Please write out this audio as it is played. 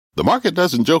The market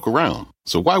doesn't joke around,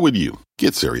 so why would you?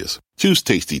 Get serious. Choose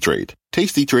Tasty Trade.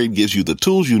 Tasty Trade gives you the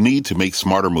tools you need to make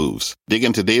smarter moves. Dig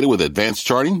into data with advanced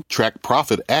charting, track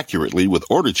profit accurately with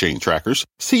order chain trackers,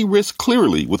 see risk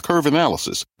clearly with curve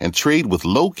analysis, and trade with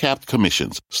low-capped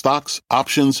commissions, stocks,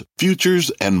 options,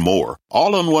 futures, and more.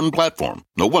 All on one platform.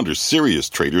 No wonder serious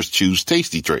traders choose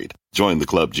Tasty Trade. Join the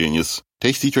club, genius.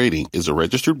 Tasty Trading is a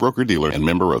registered broker-dealer and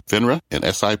member of FINRA and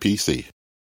SIPC.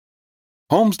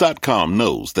 Homes.com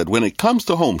knows that when it comes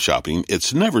to home shopping,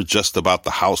 it's never just about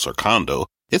the house or condo.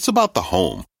 It's about the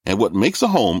home. And what makes a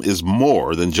home is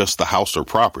more than just the house or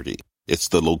property. It's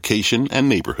the location and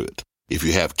neighborhood. If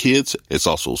you have kids, it's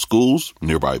also schools,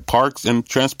 nearby parks, and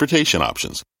transportation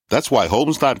options. That's why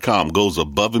Homes.com goes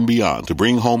above and beyond to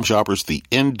bring home shoppers the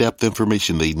in-depth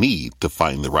information they need to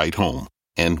find the right home.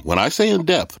 And when I say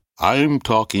in-depth, I'm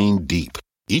talking deep.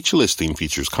 Each listing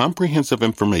features comprehensive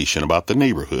information about the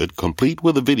neighborhood, complete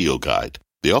with a video guide.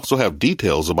 They also have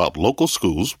details about local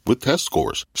schools with test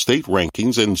scores, state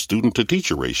rankings, and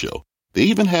student-to-teacher ratio. They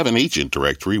even have an agent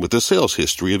directory with the sales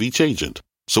history of each agent.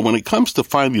 So when it comes to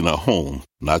finding a home,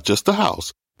 not just a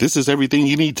house, this is everything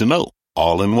you need to know,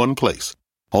 all in one place.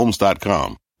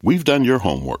 Homes.com. We've done your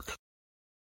homework.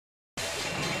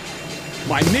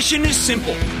 My mission is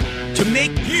simple: to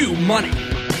make you money.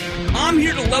 I'm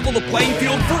here to level the playing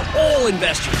field for all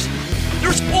investors.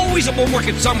 There's always a bull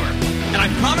market somewhere, and I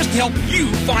promise to help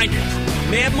you find it.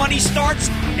 Mad Money starts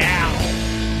now.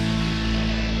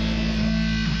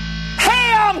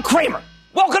 Hey, I'm Kramer.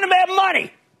 Welcome to Mad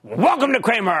Money. Welcome to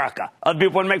Cramerica. Other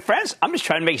people want to make friends? I'm just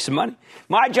trying to make some money.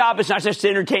 My job is not just to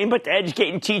entertain, but to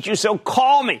educate and teach you, so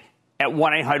call me at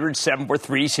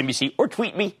 1-800-743-CNBC or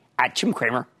tweet me at Jim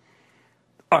Cramer.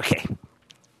 Okay,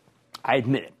 I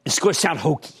admit it. This is going to sound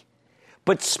hokey.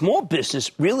 But small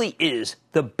business really is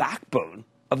the backbone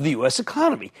of the U.S.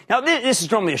 economy. Now, this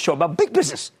is normally a show about big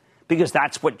business because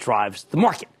that's what drives the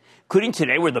market, including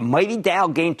today where the mighty Dow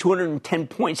gained 210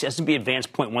 points, S&P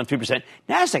advanced 0.13%,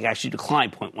 NASDAQ actually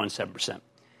declined 0.17%.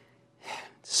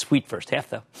 Sweet first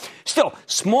half, though. Still,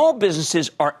 small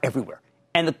businesses are everywhere,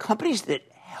 and the companies that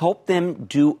help them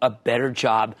do a better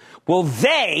job, well,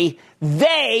 they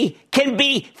can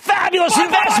be fabulous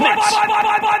investments.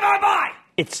 Buy.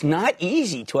 It's not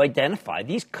easy to identify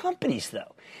these companies,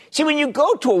 though. See, when you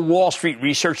go to a Wall Street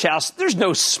research house, there's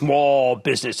no small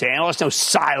business analyst, no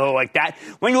silo like that.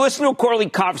 When you listen to a quarterly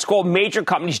conference call, major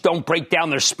companies don't break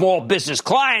down their small business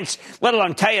clients, let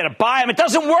alone tell you to buy them. It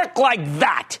doesn't work like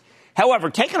that. However,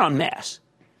 taken en masse,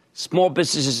 small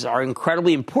businesses are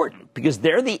incredibly important because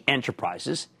they're the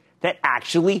enterprises that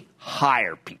actually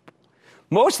hire people.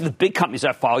 Most of the big companies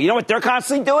I follow, you know what they're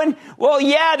constantly doing? Well,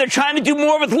 yeah, they're trying to do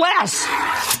more with less.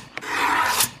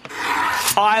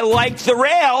 I like the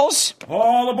rails.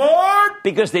 All aboard!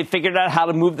 Because they figured out how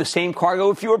to move the same cargo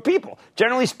with fewer people.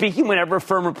 Generally speaking, whenever a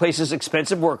firm replaces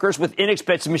expensive workers with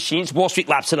inexpensive machines, Wall Street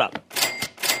laps it up.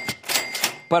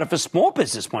 But if a small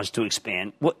business wants to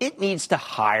expand, well, it needs to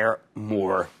hire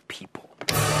more people.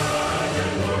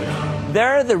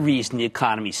 They're the reason the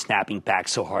economy's snapping back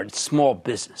so hard. It's small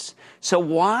business. So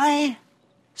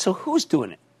who's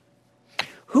doing it?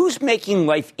 Who's making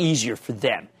life easier for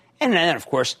them? And then, of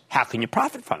course, how can you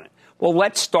profit from it? Well,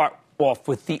 let's start off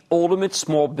with the ultimate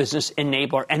small business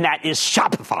enabler, and that is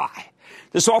Shopify,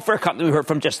 the software company we heard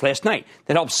from just last night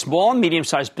that helps small and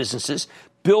medium-sized businesses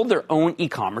build their own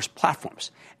e-commerce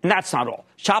platforms. And that's not all.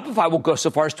 Shopify will go so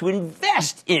far as to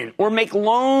invest in or make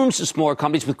loans to smaller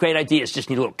companies with great ideas, just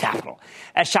need a little capital.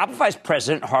 As Shopify's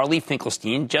president, Harley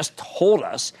Finkelstein, just told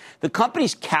us, the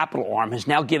company's capital arm has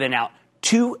now given out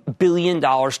 $2 billion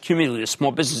cumulatively to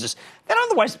small businesses that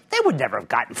otherwise they would never have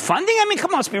gotten funding. I mean, come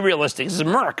on, let's be realistic. This is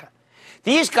America.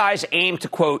 These guys aim to,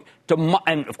 quote,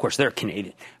 and of course they're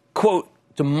Canadian, quote,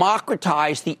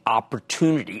 democratize the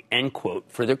opportunity, end quote,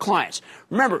 for their clients.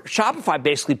 Remember, Shopify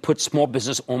basically puts small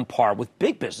business on par with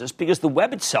big business because the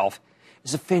web itself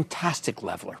is a fantastic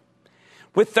leveler.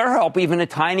 With their help, even a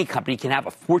tiny company can have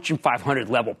a Fortune 500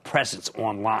 level presence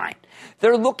online.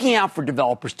 They're looking out for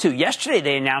developers, too. Yesterday,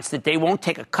 they announced that they won't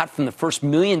take a cut from the first $1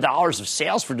 million of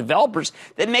sales for developers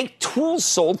that make tools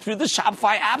sold through the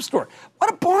Shopify App Store.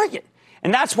 What a bargain.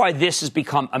 And that's why this has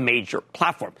become a major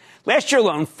platform. Last year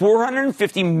alone,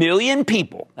 450 million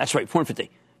people, that's right, 450,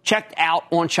 checked out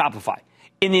on Shopify.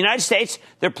 In the United States,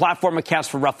 their platform accounts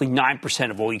for roughly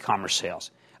 9% of all e-commerce sales.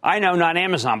 I know, not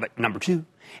Amazon, but number 2.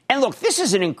 And look, this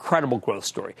is an incredible growth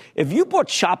story. If you bought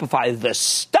Shopify, the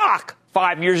stock,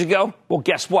 5 years ago, well,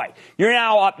 guess what? You're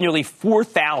now up nearly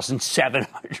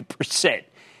 4,700%.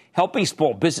 Helping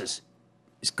small business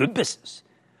is good business.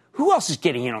 Who else is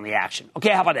getting in on the action?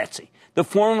 Okay, how about Etsy? the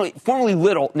formerly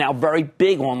little, now very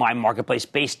big online marketplace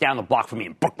based down the block from me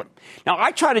in Brooklyn. Now,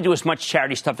 I try to do as much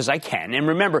charity stuff as I can. And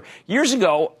remember, years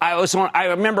ago, I was on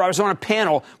a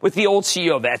panel with the old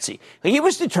CEO of Etsy. He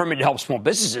was determined to help small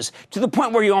businesses to the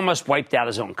point where he almost wiped out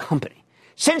his own company.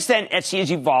 Since then, Etsy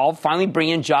has evolved, finally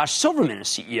bringing in Josh Silverman as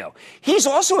CEO. He's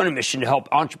also on a mission to help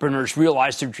entrepreneurs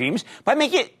realize their dreams by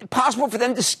making it possible for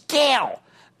them to scale.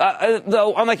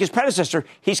 Though, unlike his predecessor,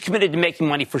 he's committed to making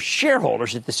money for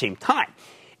shareholders at the same time.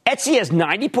 Etsy has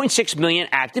 90.6 million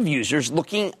active users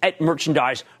looking at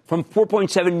merchandise from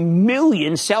 4.7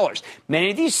 million sellers. Many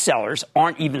of these sellers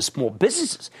aren't even small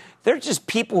businesses. They're just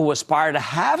people who aspire to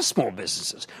have small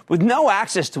businesses with no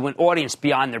access to an audience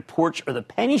beyond their porch or the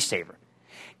penny saver.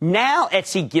 Now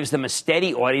Etsy gives them a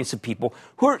steady audience of people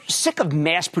who are sick of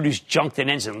mass-produced junk that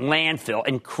ends in landfill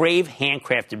and crave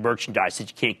handcrafted merchandise that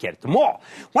you can't get at the mall.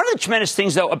 One of the tremendous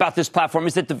things, though, about this platform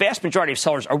is that the vast majority of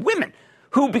sellers are women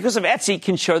who, because of Etsy,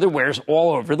 can show their wares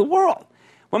all over the world.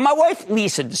 When my wife,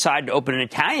 Lisa, decided to open an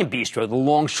Italian bistro, the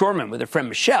Longshoreman, with her friend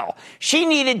Michelle, she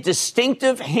needed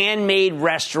distinctive handmade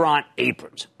restaurant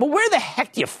aprons. But where the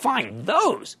heck do you find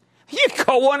those? You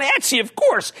go on Etsy, of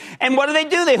course. And what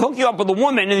do? They hook you up with a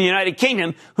woman in the United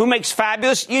Kingdom who makes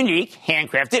fabulous, unique,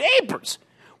 handcrafted aprons.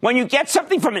 When you get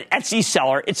something from an Etsy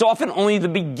seller, it's often only the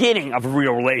beginning of a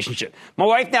real relationship. My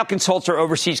wife now consults her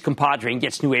overseas compadre and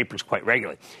gets new aprons quite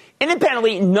regularly.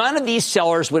 Independently, none of these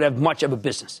sellers would have much of a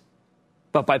business.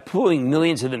 But by pooling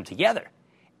millions of them together,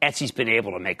 Etsy's been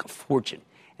able to make a fortune.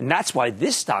 And that's why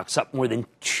this stock's up more than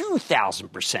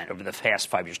 2,000% over the past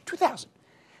 5 years. 2,000.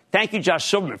 Thank you, Josh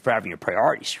Silverman, for having your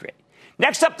priorities straight.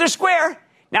 Next up, there's Square.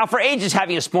 Now, for ages,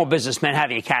 having a small business meant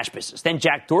having a cash business. Then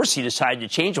Jack Dorsey decided to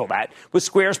change all that with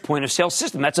Square's point-of-sale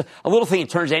system. That's a little thing that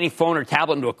turns any phone or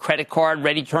tablet into a credit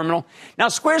card-ready terminal. Now,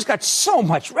 Square's got so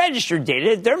much registered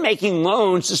data, they're making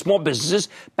loans to small businesses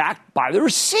backed by the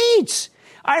receipts.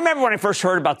 I remember when I first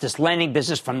heard about this lending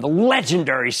business from the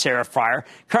legendary Sarah Friar,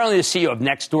 currently the CEO of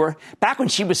Nextdoor, back when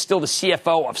she was still the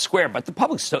CFO of Square, but the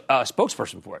public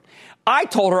spokesperson for it. I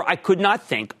told her I could not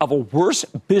think of a worse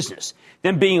business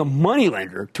than being a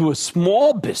moneylender to a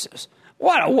small business.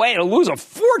 What a way to lose a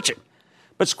fortune.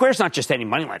 But Square's not just any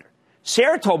moneylender.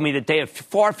 Sarah told me that they have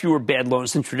far fewer bad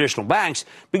loans than traditional banks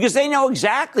because they know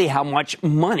exactly how much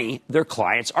money their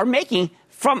clients are making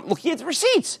from looking at the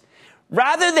receipts.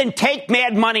 Rather than take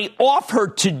mad money off her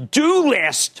to-do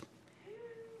list,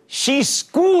 she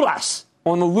schooled us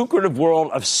on the lucrative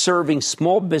world of serving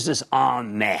small business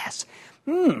en masse.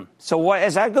 So what,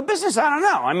 is that a good business? I don't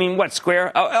know. I mean, what,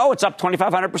 Square? It's up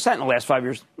 2,500% in the last 5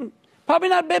 years. Probably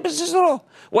not a bad business at all.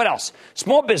 What else?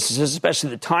 Small businesses, especially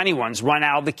the tiny ones, run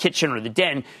out of the kitchen or the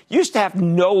den, used to have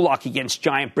no luck against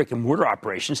giant brick-and-mortar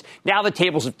operations. Now the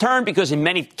tables have turned because in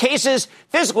many cases,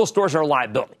 physical stores are a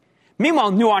liability.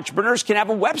 Meanwhile, new entrepreneurs can have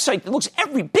a website that looks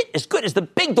every bit as good as the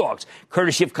big dogs,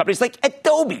 courtesy of companies like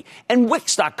Adobe and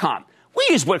Wix.com. We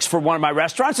use Wix for one of my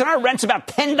restaurants, and our rent's about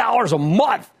 $10 a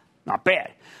month. Not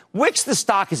bad. Wix, the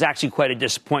stock, is actually quite a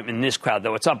disappointment in this crowd,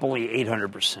 though. It's up only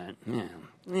 800%.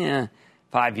 Yeah.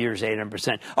 5 years,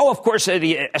 800%. Oh, of course,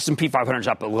 the S&P 500 is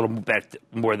up a little bit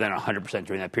more than 100%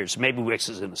 during that period, so maybe Wix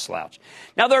is in the slouch.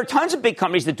 Now, there are tons of big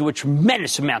companies that do a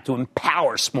tremendous amount to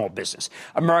empower small business.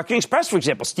 American Express, for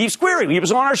example, Steve Squeri, he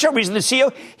was on our show, he's the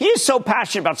CEO. He is so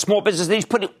passionate about small business that he's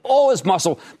putting all his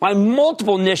muscle behind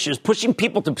multiple initiatives, pushing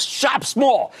people to shop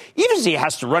small, even as he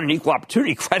has to run an equal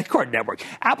opportunity credit card network.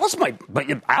 Apple's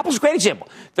a great example.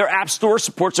 Their app store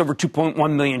supports over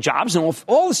 2.1 million jobs in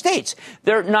all the states.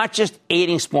 They're not just aiding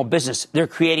small business, they're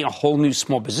creating a whole new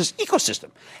small business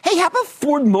ecosystem. Hey, how about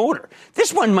Ford Motor?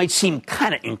 This one might seem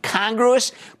kind of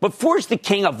incongruous, but Ford's the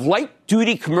king of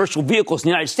light-duty commercial vehicles in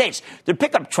the United States. Their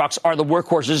pickup trucks are the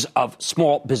workhorses of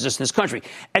small business in this country.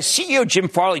 As CEO Jim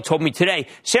Farley told me today,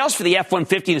 sales for the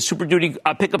F-150 and the Super Duty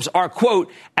pickups are,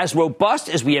 quote, as robust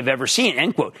as we have ever seen,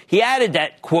 end quote. He added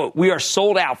that, quote, we are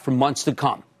sold out for months to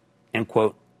come, end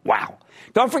quote. Wow.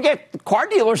 Don't forget, car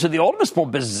dealers are the ultimate small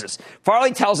businesses.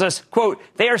 Farley tells us, quote,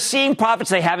 they are seeing profits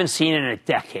they haven't seen in a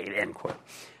decade, end quote.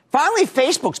 Finally,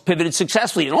 Facebook's pivoted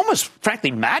successfully and almost,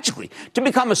 frankly, magically to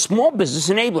become a small business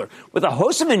enabler with a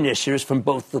host of initiatives from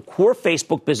both the core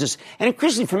Facebook business and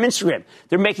increasingly from Instagram.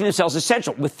 They're making themselves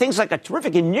essential with things like a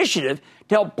terrific initiative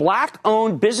to help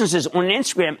black-owned businesses on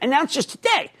Instagram announced just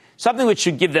today, something which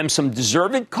should give them some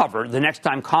deserved cover the next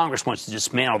time Congress wants to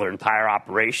dismantle their entire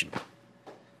operation.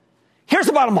 Here's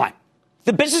the bottom line.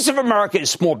 The business of America is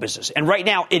small business, and right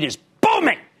now it is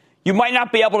booming. You might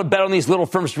not be able to bet on these little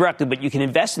firms directly, but you can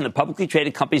invest in the publicly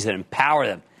traded companies that empower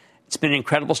them. It's been an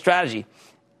incredible strategy,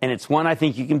 and it's one I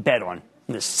think you can bet on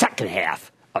in the second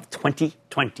half of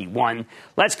 2021.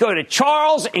 Let's go to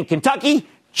Charles in Kentucky.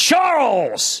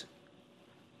 Charles!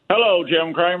 Hello,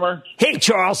 Jim Cramer. Hey,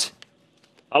 Charles.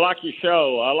 I like your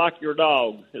show. I like your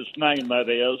dog, his name, that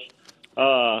is.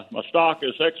 My stock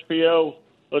is XPO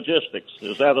Logistics.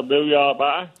 Is that a booyah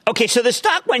buy? Okay, so the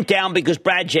stock went down because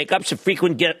Brad Jacobs, a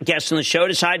frequent guest on the show,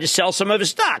 decided to sell some of his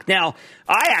stock. Now,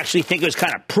 I actually think it was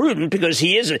kind of prudent because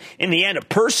he is, in the end, a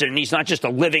person. He's not just a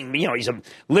living, he's a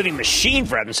living machine,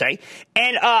 for heaven's sake.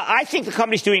 And I think the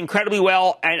company's doing incredibly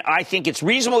well, and I think it's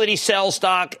reasonable that he sells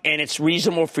stock, and it's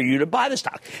reasonable for you to buy the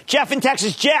stock. Jeff in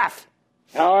Texas. Jeff.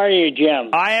 How are you,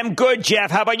 Jim? I am good,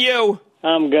 Jeff. How about you?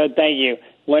 I'm good, thank you.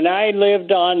 When I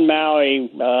lived on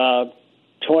Maui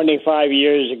 25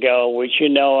 years ago, which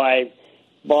I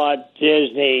bought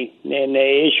Disney, and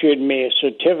they issued me a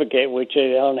certificate, which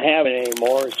they don't have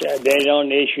anymore. They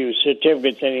don't issue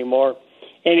certificates anymore.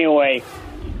 Anyway,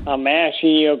 I'm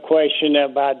asking you a question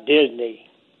about Disney.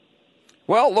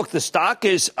 Well, look, the stock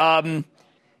is, the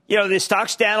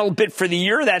stock's down a little bit for the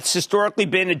year. That's historically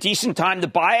been a decent time to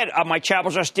buy it. My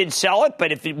Charitable Trust did sell it,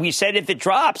 but we said if it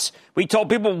drops, we told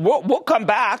people we'll come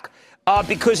back.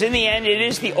 Because in the end, it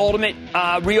is the ultimate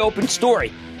reopened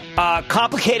story.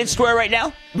 Complicated story right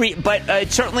now, but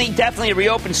it's certainly definitely a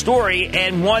reopened story,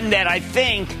 and one that I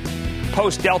think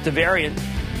post-Delta variant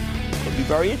could be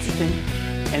very interesting.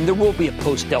 And there will be a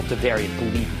post-Delta variant,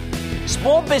 believe me.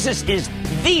 Small business is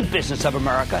the business of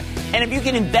America, and if you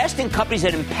can invest in companies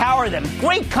that empower them,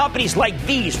 great companies like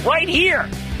these right here,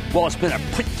 well, it's been a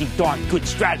pretty darn good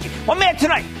strategy. Well, man,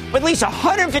 tonight, with at least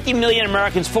 150 million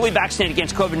Americans fully vaccinated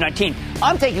against COVID-19,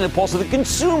 I'm taking the pulse of the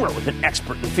consumer with an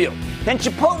expert in the field. Then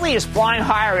Chipotle is flying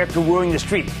higher after wooing the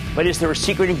street. But is there a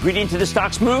secret ingredient to the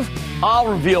stock's move? I'll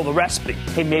reveal the recipe.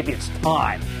 Hey, maybe it's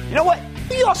time. You know what?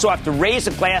 We also have to raise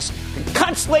a glass to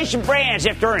Constellation Brands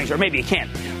after earnings, or maybe you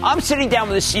can't. I'm sitting down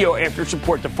with the CEO after its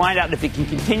report to find out if it can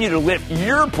continue to lift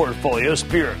your portfolio of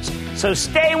spirits. So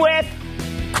stay with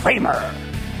Cramer.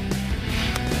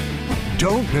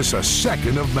 Don't miss a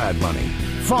second of Mad Money.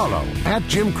 Follow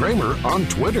 @Jim Cramer on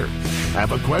Twitter.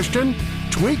 Have a question?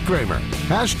 Tweet Cramer.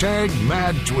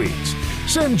 #MadTweets.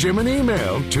 Send Jim an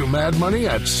email to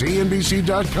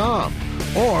madmoney@cnbc.com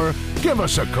or give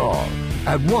us a call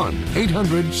at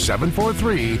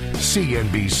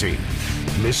 1-800-743-CNBC.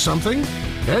 Miss something?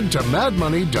 Head to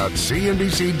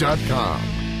madmoney.cnbc.com.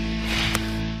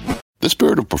 The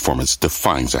spirit of performance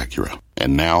defines Acura,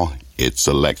 and now it's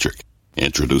electric.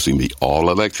 Introducing the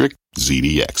all-electric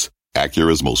ZDX,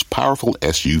 Acura's most powerful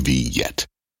SUV yet.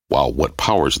 While what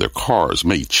powers their cars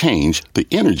may change, the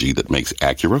energy that makes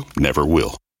Acura never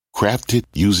will. Crafted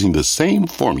using the same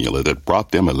formula that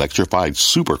brought them electrified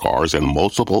supercars and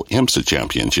multiple IMSA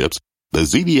championships, the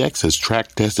ZDX has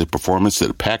track-tested performance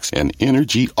that packs an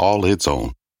energy all its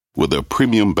own. With a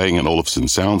premium Bang & Olufsen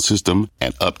sound system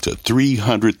and up to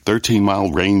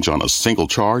 313-mile range on a single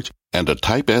charge, and a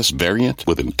Type S variant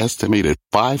with an estimated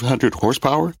 500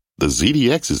 horsepower, the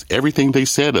ZDX is everything they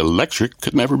said electric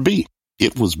could never be.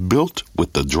 It was built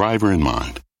with the driver in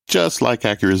mind, just like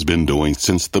Acura's been doing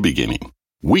since the beginning.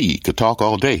 We could talk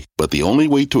all day, but the only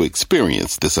way to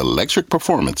experience this electric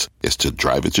performance is to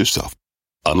drive it yourself.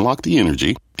 Unlock the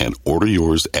energy and order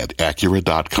yours at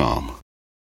Acura.com.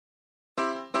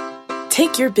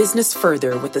 Take your business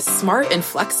further with the smart and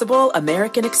flexible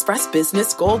American Express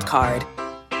Business Gold Card.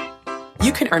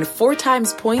 You can earn 4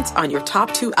 times points on your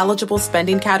top 2 eligible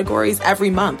spending categories every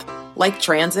month, like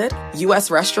transit, U.S.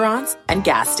 restaurants, and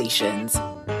gas stations.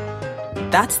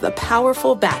 That's the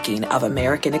powerful backing of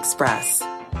American Express.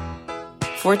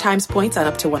 4 times points on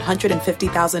up to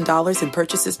 $150,000 in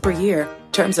purchases per year.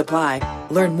 Terms apply.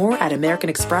 Learn more at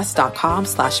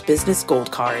americanexpress.com/business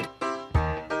gold card.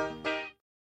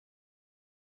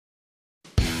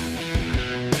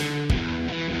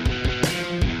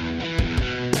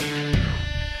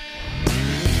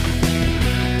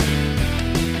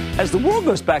 As the world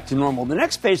goes back to normal, the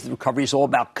next phase of the recovery is all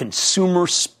about consumer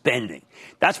spending.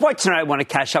 That's why tonight I want to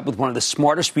catch up with one of the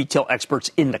smartest retail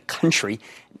experts in the country,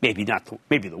 maybe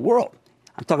the world.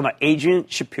 I'm talking about Adrienne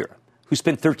Shapira, who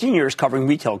spent 13 years covering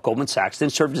retail at Goldman Sachs, then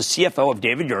served as CFO of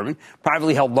David Yurman,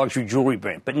 privately held luxury jewelry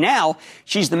brand. But now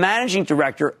she's the managing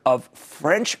director of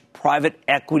French private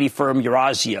equity firm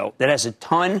Eurazeo that has a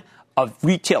ton of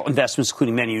retail investments,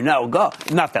 including many you know,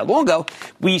 not that long ago,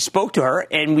 we spoke to her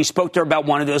about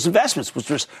one of those investments, which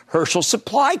was Herschel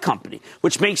Supply Company,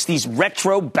 which makes these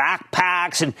retro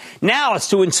backpacks. And now it's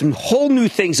doing some whole new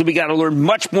things that we got to learn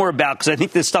much more about because I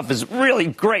think this stuff is really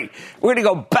great. We're going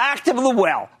to go back to the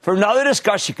well for another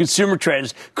discussion of consumer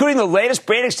trends, including the latest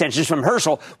brand extensions from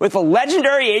Herschel with the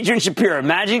legendary Adrienne Shapira,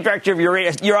 managing director of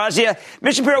Eurazeo.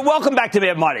 Ms. Shapira, welcome back to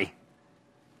Mad Money.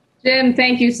 Jim,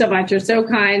 thank you so much. You're so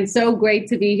kind. So great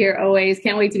to be here always.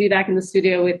 Can't wait to be back in the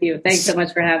studio with you. Thanks so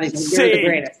much for having me. You're the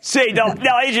greatest.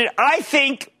 Now, Adrian, I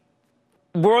think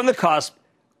we're on the cusp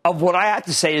of what I have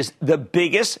to say is the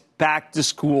biggest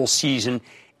back-to-school season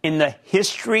in the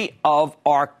history of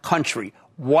our country.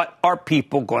 What are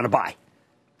people going to buy?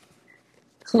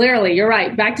 Clearly, you're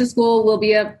right. Back to school will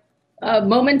be a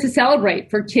moment to celebrate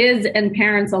for kids and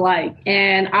parents alike.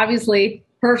 And obviously,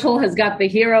 Herschel has got the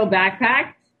Hero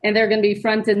backpack, and they're going to be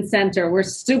front and center. We're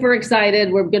super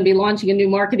excited. We're going to be launching a new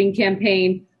marketing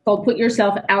campaign called Put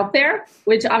Yourself Out There,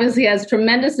 which obviously has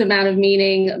tremendous amount of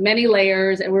meaning, many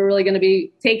layers, and we're really going to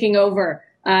be taking over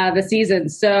the season.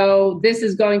 So this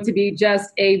is going to be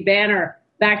just a banner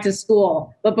back to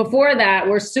school. But before that,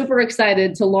 we're super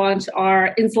excited to launch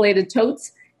our insulated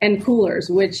totes and coolers,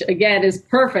 which, again, is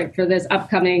perfect for this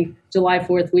upcoming July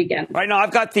 4th weekend. Right now,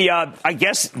 I've got the, I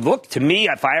guess, look, to me,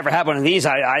 if I ever had one of these,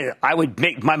 I would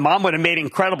make, my mom would have made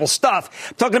incredible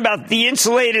stuff. I'm talking about the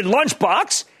insulated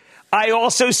lunchbox. I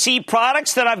also see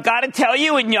products that I've got to tell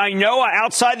you, and I know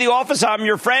outside the office, I'm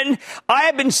your friend. I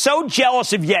have been so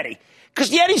jealous of Yeti,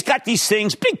 because Yeti's got these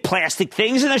things, big plastic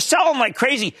things, and they're selling like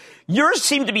crazy. Yours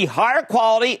seem to be higher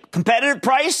quality, competitive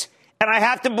price, and I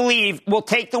have to believe will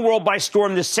take the world by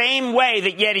storm the same way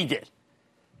that Yeti did.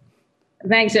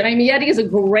 Thanks. I mean, Yeti is a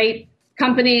great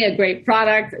company, a great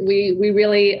product. We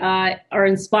really are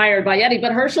inspired by Yeti,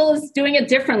 but Herschel is doing it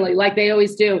differently, like they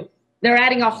always do. They're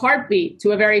adding a heartbeat to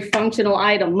a very functional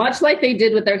item, much like they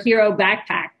did with their Hero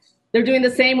backpack. They're doing the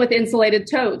same with insulated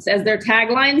totes. As their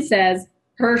tagline says,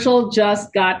 Herschel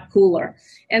just got cooler.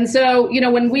 And so, you know,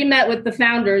 when we met with the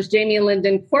founders, Jamie and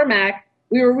Lyndon Cormack,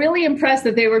 we were really impressed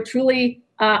that they were truly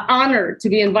honored to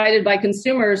be invited by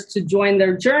consumers to join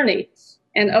their journey.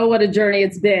 And oh, what a journey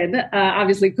it's been.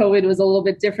 Obviously, COVID was a little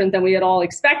bit different than we had all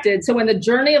expected. So when the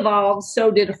journey evolved,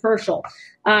 so did Herschel.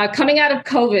 Coming out of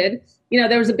COVID, you know,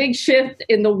 there was a big shift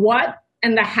in the what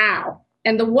and the how.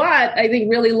 And the what, I think,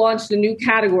 really launched a new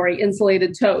category,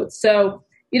 insulated totes. So,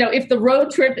 you know, if the road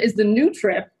trip is the new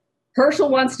trip, Herschel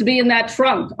wants to be in that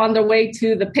trunk on their way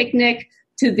to the picnic,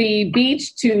 to the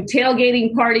beach, to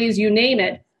tailgating parties, you name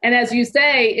it. And as you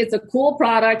say, it's a cool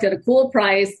product at a cool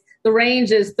price. The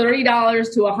range is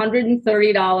 $30 to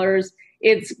 $130.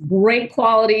 It's great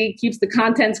quality, keeps the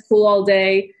contents cool all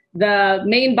day. The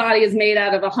main body is made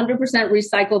out of 100%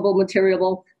 recyclable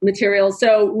material.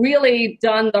 So really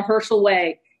done the Herschel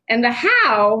way. And the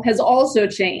how has also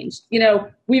changed. You know,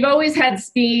 we've always had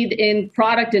speed in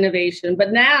product innovation,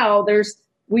 but now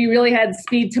we really had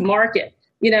speed to market.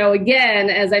 You know, again,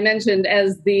 as I mentioned,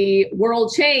 as the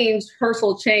world changed,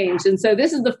 Herschel changed. And so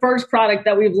this is the first product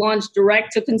that we've launched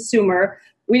direct to consumer.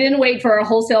 We didn't wait for our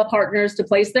wholesale partners to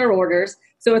place their orders.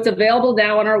 So it's available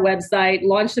now on our website,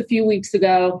 launched a few weeks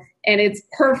ago, and it's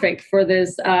perfect for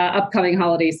this upcoming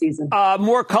holiday season.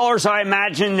 More colors, I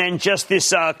imagine, than just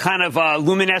this kind of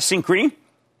luminescent green?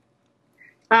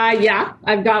 Yeah,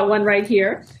 I've got one right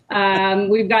here.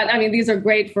 We've got, I mean, these are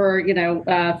great for, you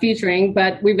know, featuring,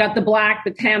 but we've got the black,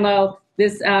 the camo,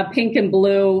 this pink and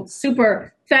blue,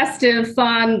 super festive,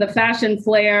 fun, the fashion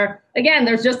flair. Again,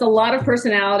 there's just a lot of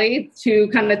personality to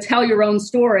kind of tell your own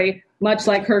story, much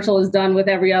like Herschel has done with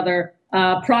every other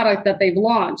product that they've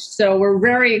launched. So we're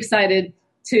very excited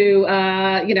to,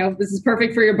 you know, this is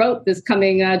perfect for your boat this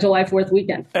coming July 4th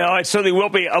weekend. It certainly will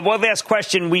be. One last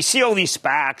question. We see all these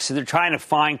SPACs, so they're trying to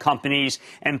find companies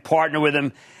and partner with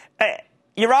them.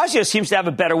 Eurazeo seems to have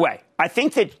a better way. I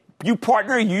think that you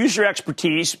partner, use your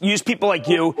expertise, use people like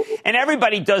you, and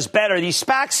everybody does better. These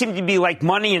SPACs seem to be like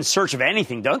money in search of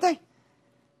anything, don't they?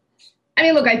 I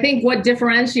mean, look, I think what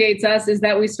differentiates us is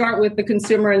that we start with the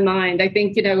consumer in mind. I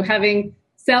think, you know, having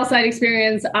sell-side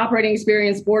experience, operating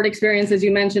experience, board experience, as you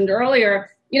mentioned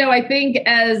earlier, you know, I think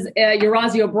as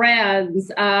Eurazeo brands,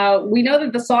 we know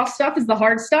that the soft stuff is the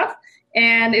hard stuff,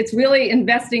 and it's really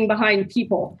investing behind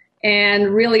people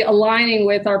and really aligning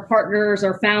with our partners,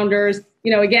 our founders.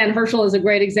 You know, again, Herschel is a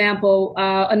great example.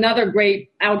 Another great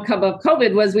outcome of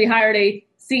COVID was we hired a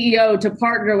CEO to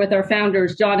partner with our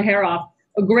founders, John Haroff,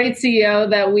 a great CEO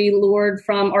that we lured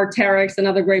from Arc'teryx,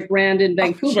 another great brand in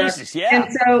Vancouver. Oh, Jesus,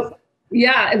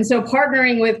 yeah. And so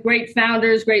partnering with great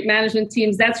founders, great management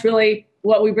teams, that's really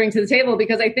what we bring to the table,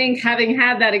 because I think having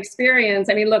had that experience,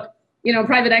 I mean, look, you know,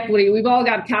 private equity, we've all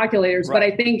got calculators, right. But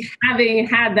I think having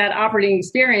had that operating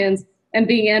experience and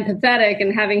being empathetic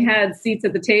and having had seats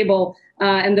at the table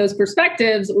and those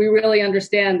perspectives, we really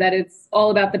understand that it's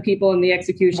all about the people and the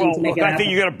execution to make it happen. I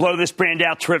think you're going to blow this brand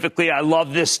out terrifically. I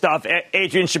love this stuff.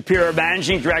 Adrian Shapiro,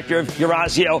 Managing Director of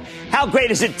Eurazeo. How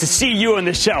great is it to see you on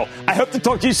the show? I hope to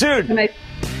talk to you soon.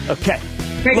 Okay.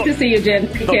 Great to see you, Jim.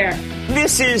 Take care.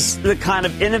 This is the kind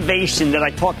of innovation that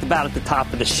I talked about at the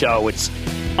top of the show. It's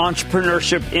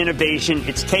entrepreneurship, innovation.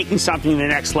 It's taking something to the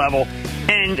next level.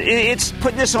 And it's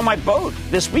putting this on my boat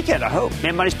this weekend, I hope.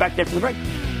 Mad Money's back there for the break.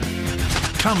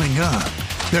 Coming up,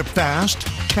 they're fast,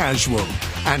 casual,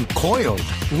 and coiled,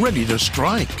 ready to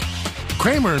strike.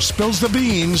 Cramer spills the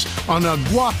beans on a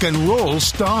guac and roll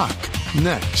stock.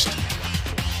 Next.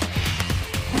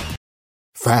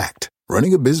 Fact.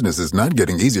 Running a business is not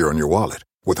getting easier on your wallet.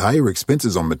 With higher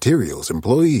expenses on materials,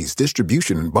 employees,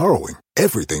 distribution, and borrowing,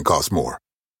 everything costs more.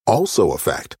 Also a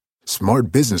fact.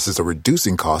 Smart businesses are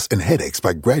reducing costs and headaches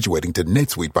by graduating to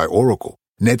NetSuite by Oracle.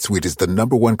 NetSuite is the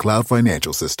 #1 cloud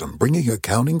financial system, bringing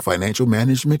accounting, financial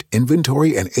management,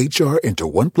 inventory, and HR into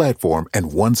one platform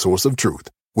and one source of truth.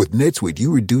 With NetSuite,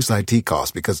 you reduce IT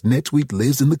costs because NetSuite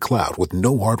lives in the cloud with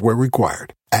no hardware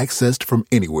required. Accessed from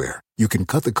anywhere. You can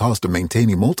cut the cost of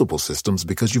maintaining multiple systems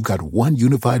because you've got one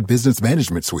unified business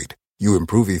management suite. You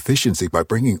improve efficiency by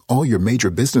bringing all your major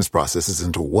business processes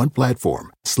into one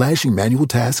platform, slashing manual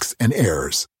tasks and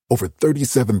errors. Over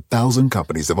 37,000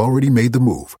 companies have already made the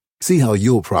move. See how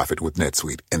you'll profit with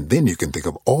NetSuite, and then you can think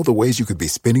of all the ways you could be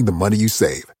spending the money you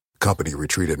save. Company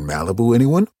retreat in Malibu,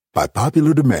 anyone? By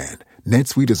popular demand,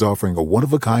 NetSuite is offering a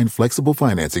one-of-a-kind flexible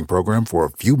financing program for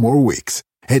a few more weeks.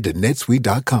 Head to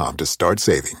netsuite.com to start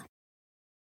saving.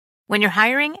 When you're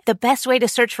hiring, the best way to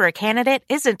search for a candidate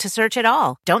isn't to search at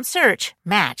all. Don't search,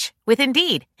 match with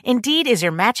Indeed. Indeed is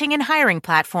your matching and hiring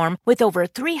platform with over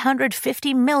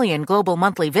 350 million global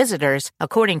monthly visitors,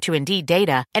 according to Indeed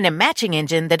data, and a matching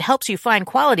engine that helps you find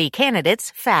quality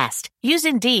candidates fast. Use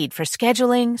Indeed for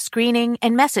scheduling, screening,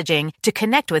 and messaging to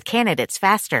connect with candidates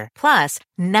faster. Plus,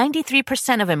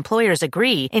 93% of employers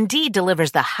agree Indeed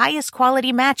delivers the highest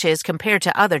quality matches compared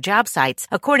to other job sites,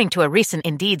 according to a recent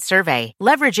Indeed survey.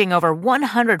 Leveraging over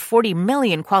 140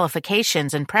 million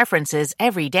qualifications and preferences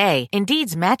every day,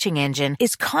 Indeed's matching engine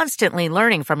is constantly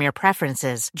learning from your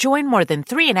preferences. Join more than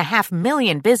 3.5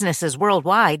 million businesses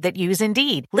worldwide that use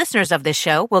Indeed. Listeners of this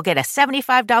show will get a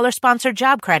 $75 sponsored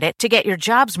job credit to get your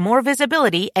jobs more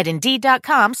visibility at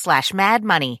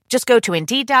Indeed.com/madmoney. Just go to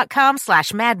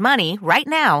Indeed.com/madmoney right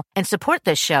now and support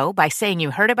this show by saying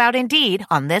you heard about Indeed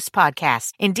on this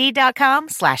podcast.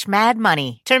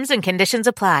 Indeed.com/madmoney. Terms and conditions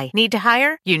apply. Need to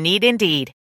hire? You need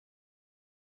Indeed.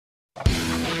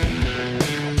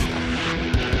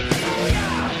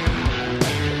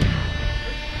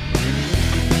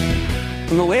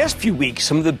 In the last few weeks,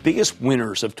 some of the biggest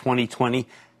winners of 2020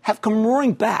 have come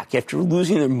roaring back after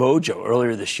losing their mojo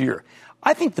earlier this year.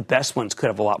 I think the best ones could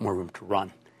have a lot more room to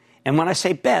run. And when I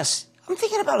say best, I'm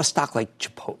thinking about a stock like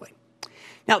Chipotle.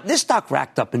 Now, this stock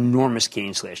racked up enormous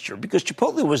gains last year because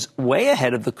Chipotle was way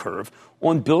ahead of the curve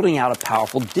on building out a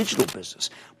powerful digital business,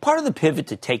 part of the pivot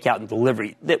to takeout and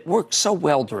delivery that worked so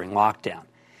well during lockdown.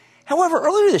 However,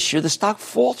 earlier this year, the stock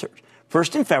faltered.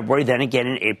 First in February, then again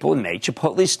in April and May,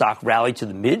 Chipotle's stock rallied to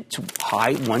the mid to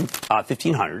high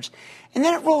 1500s, and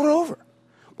then it rolled over.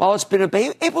 While it's been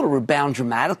able to rebound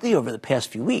dramatically over the past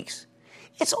few weeks,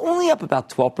 it's only up about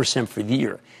 12% for the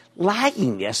year,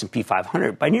 lagging the S&P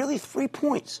 500 by nearly 3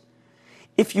 points.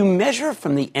 If you measure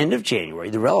from the end of January,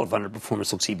 the relative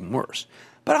underperformance looks even worse.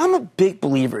 But I'm a big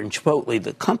believer in Chipotle,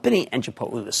 the company, and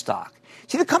Chipotle, the stock.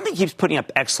 See, the company keeps putting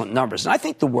up excellent numbers, and I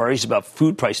think the worries about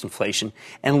food price inflation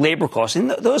and labor costs,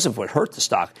 and those of what hurt the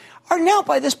stock, are now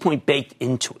by this point baked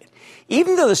into it.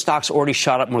 Even though the stock's already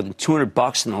shot up more than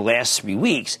 $200 in the last 3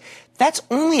 weeks, that's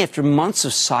only after months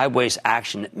of sideways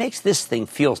action that makes this thing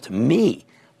feel to me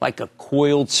like a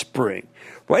coiled spring.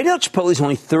 Right now, Chipotle is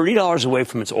only $30 away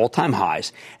from its all-time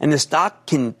highs, and the stock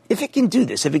can, if it can do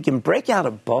this, if it can break out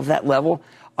above that level,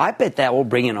 I bet that will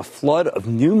bring in a flood of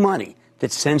new money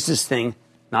that sends this thing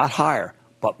not higher,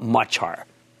 but much higher.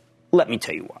 Let me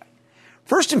tell you why.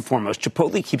 First and foremost,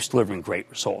 Chipotle keeps delivering great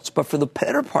results, but for the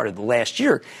better part of the last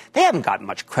year, they haven't gotten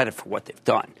much credit for what they've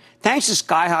done. Thanks to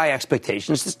sky-high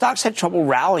expectations, the stock's had trouble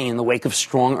rallying in the wake of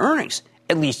strong earnings,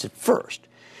 at least at first.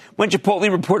 When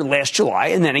Chipotle reported last July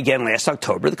and then again last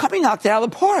October, the company knocked it out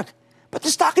of the park. But the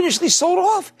stock initially sold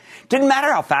off. Didn't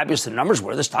matter how fabulous the numbers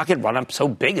were. The stock had run up so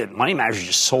big that money managers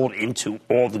just sold into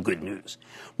all the good news.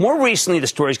 More recently, the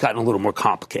story's gotten a little more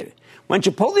complicated. When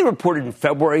Chipotle reported in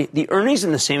February, the earnings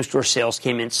and the same-store sales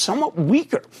came in somewhat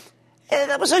weaker.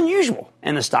 That was unusual,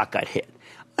 and the stock got hit.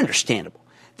 Understandable.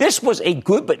 This was a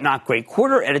good but not great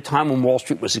quarter at a time when Wall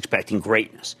Street was expecting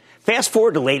greatness. Fast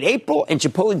forward to late April, and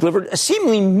Chipotle delivered a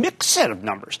seemingly mixed set of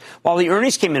numbers. While the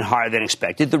earnings came in higher than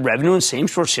expected, the revenue and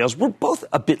same-store sales were both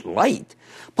a bit light.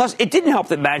 Plus, it didn't help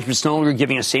that management's no longer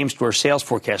giving a same-store sales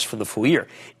forecast for the full year.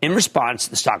 In response,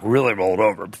 the stock really rolled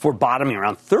over before bottoming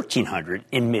around $1,300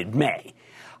 in mid-May.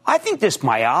 I think this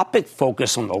myopic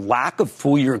focus on the lack of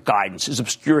full-year guidance is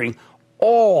obscuring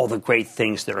all the great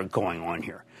things that are going on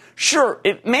here. Sure,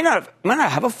 it may not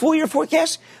have a full-year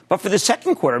forecast, but for the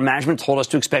second quarter, management told us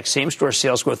to expect same-store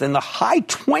sales growth in the high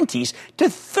 20s to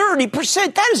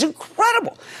 30%. That is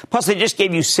incredible. Plus, they just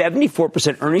gave you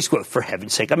 74% earnings growth, for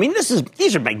heaven's sake. I mean,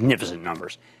 these are magnificent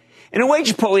numbers. In a way,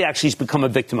 Chipotle actually has become a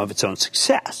victim of its own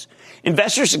success.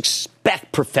 Investors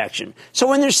expect perfection. So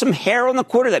when there's some hair on the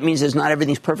quarter, that means not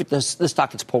everything's perfect. The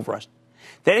stock gets pulverized.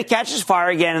 Then it catches fire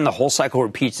again, and the whole cycle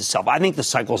repeats itself. I think the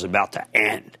cycle is about to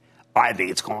end. I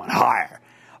think it's going higher.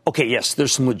 Okay, yes,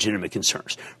 there's some legitimate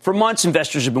concerns. For months,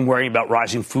 investors have been worrying about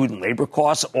rising food and labor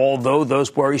costs, although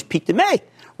those worries peaked in May,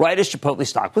 right as Chipotle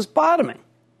stock was bottoming.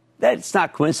 That's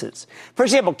not coincidence. For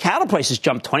example, cattle prices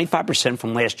jumped 25%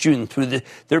 from last June through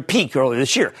their peak earlier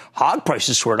this year. Hog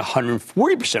prices soared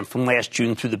 140% from last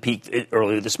June through the peak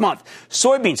earlier this month.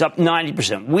 Soybeans up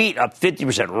 90%, wheat up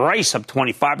 50%, rice up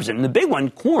 25%. And the big one,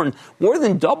 corn, more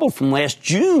than doubled from last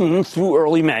June through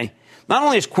early May. Not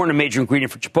only is corn a major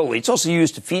ingredient for Chipotle, it's also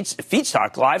used to feed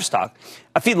livestock,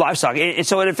 and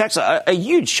so it affects a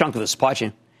huge chunk of the supply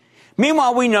chain.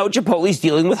 Meanwhile, we know Chipotle is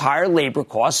dealing with higher labor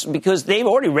costs because they've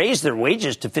already raised their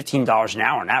wages to $15 an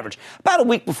hour on average about a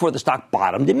week before the stock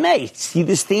bottomed in May. See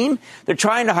this theme? They're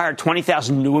trying to hire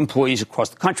 20,000 new employees across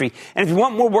the country. And if you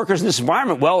want more workers in this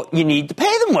environment, well, you need to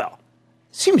pay them well.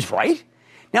 Seems right.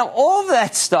 Now, all of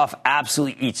that stuff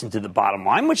absolutely eats into the bottom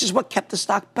line, which is what kept the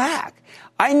stock back.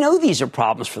 I know these are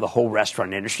problems for the whole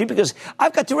restaurant industry because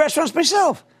I've got 2 restaurants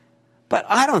myself. But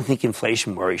I don't think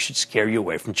inflation worry should scare you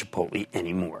away from Chipotle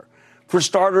anymore. For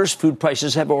starters, food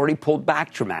prices have already pulled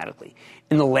back dramatically.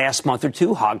 In the last month or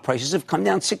two, hog prices have come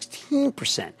down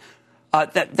 16%.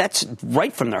 That's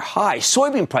right from their high.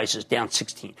 Soybean prices down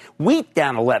 16%. Wheat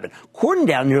down 11%. Corn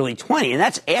down nearly 20%. And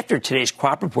that's after today's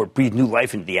crop report breathed new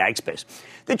life into the ag space.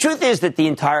 The truth is that the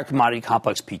entire commodity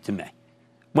complex peaked in May,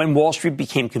 when Wall Street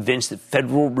became convinced that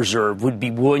Federal Reserve would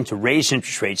be willing to raise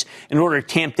interest rates in order to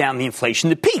tamp down the inflation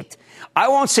that peaked. I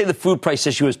won't say the food price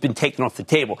issue has been taken off the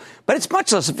table, but it's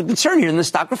much less of a concern here than the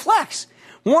stock reflects.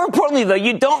 More importantly, though,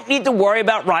 you don't need to worry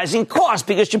about rising costs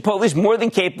because Chipotle is more than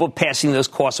capable of passing those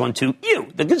costs on to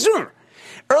you, the consumer.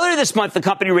 Earlier this month, the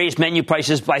company raised menu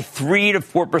prices by 3 to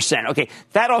 4%. Okay,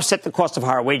 that offset the cost of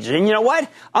higher wages. And you know what?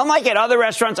 Unlike at other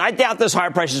restaurants, I doubt those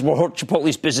higher prices will hurt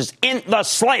Chipotle's business in the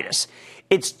slightest.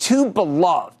 It's too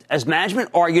beloved. As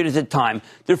management argued at the time,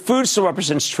 their food still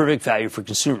represents terrific value for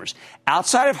consumers.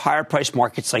 Outside of higher-priced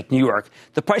markets like New York,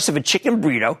 the price of a chicken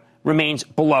burrito remains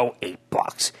below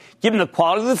 $8. Given the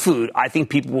quality of the food, I think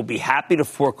people will be happy to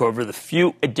fork over the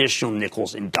few additional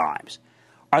nickels and dimes.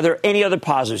 Are there any other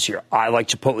positives here? I like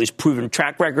Chipotle's proven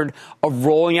track record of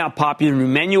rolling out popular new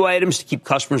menu items to keep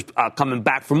customers coming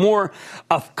back for more.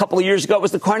 A couple of years ago, it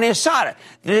was the carne asada.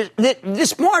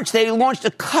 This March, they launched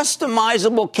a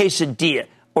customizable quesadilla,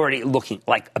 already looking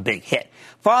like a big hit.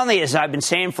 Finally, as I've been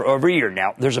saying for over a year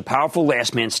now, there's a powerful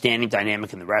last man standing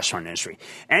dynamic in the restaurant industry.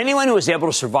 Anyone who was able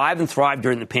to survive and thrive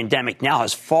during the pandemic now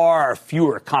has far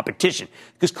fewer competition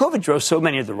because COVID drove so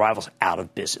many of the rivals out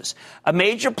of business. A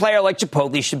major player like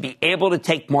Chipotle should be able to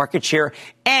take market share,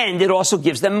 and it also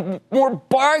gives them more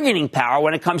bargaining power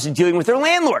when it comes to dealing with their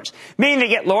landlords, meaning they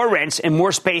get lower rents and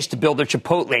more space to build their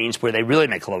Chipotle lanes where they really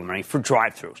make a lot of money for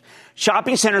drive-thrus.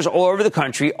 Shopping centers all over the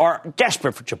country are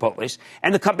desperate for Chipotles,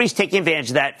 and the company's taking advantage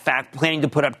of that fact, planning to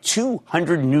put up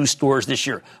 200 new stores this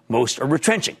year. Most are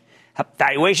retrenching.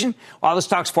 Valuation, while the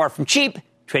stock's far from cheap,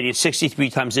 trading at 63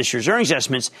 times this year's earnings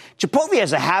estimates, Chipotle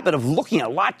has a habit of looking a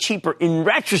lot cheaper in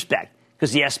retrospect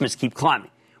because the estimates keep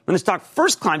climbing. When the stock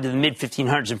first climbed to the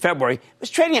mid-1500s in February, it was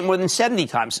trading at more than 70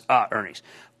 times earnings,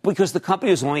 because the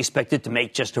company was only expected to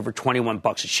make just over $21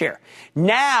 a share.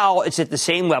 Now it's at the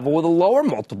same level with a lower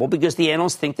multiple because the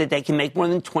analysts think that they can make more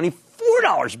than $24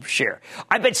 per share.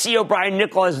 I bet CEO Brian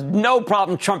Niccol has no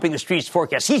problem trumping the street's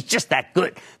forecast. He's just that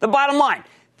good. The bottom line,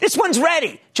 this one's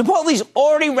ready. Chipotle's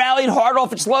already rallied hard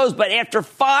off its lows, but after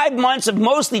 5 months of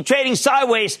mostly trading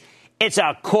sideways, it's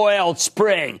a coiled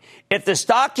spring. If the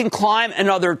stock can climb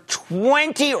another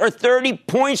 20 or 30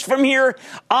 points from here,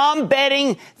 I'm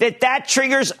betting that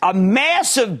triggers a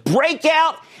massive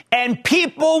breakout and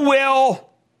people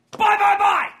will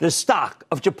buy the stock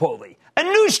of Chipotle.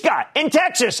 Anushka in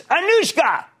Texas.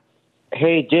 Anushka.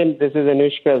 Hey, Jim, this is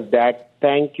Anushka's dad.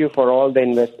 Thank you for all the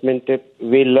investment tips.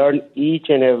 We learn each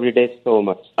and every day so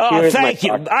much. Oh, thank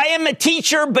you. I am a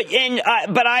teacher, but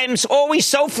I am always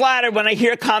so flattered when I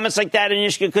hear comments like that,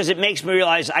 Anushka, because it makes me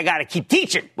realize I got to keep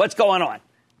teaching. What's going on?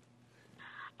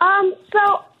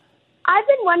 So I've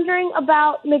been wondering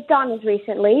about McDonald's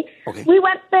recently. Okay. We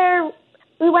went there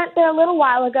we went there a little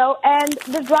while ago, and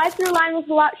the drive-through line was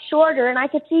a lot shorter, and I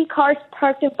could see cars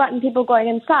parked in front and people going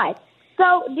inside.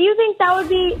 So do you think that would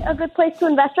be a good place to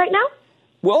invest right now?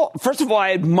 Well, first of all,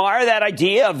 I admire that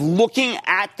idea of looking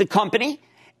at the company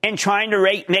and trying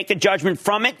to make a judgment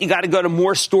from it. You got to go to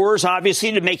more stores,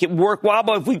 obviously, to make it worthwhile.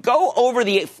 But if we go over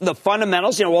the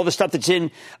fundamentals, all the stuff that's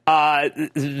in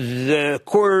the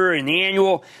quarter and the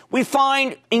annual, we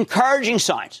find encouraging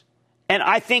signs. And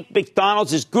I think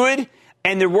McDonald's is good,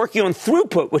 and they're working on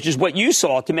throughput, which is what you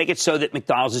saw, to make it so that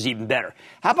McDonald's is even better.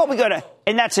 How about we go to,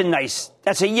 and that's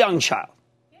a young child.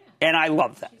 Yeah. And I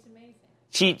love that.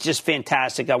 She's just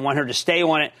fantastic. I want her to stay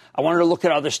on it. I want her to look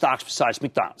at other stocks besides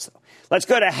McDonald's, though. Let's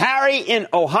go to Harry in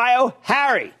Ohio.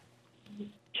 Harry.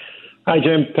 Hi,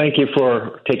 Jim. Thank you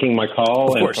for taking my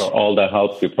call and for all the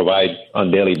help you provide on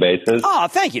a daily basis. Oh,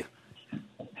 thank you.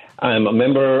 I'm a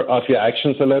member of your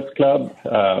Action Alert Club.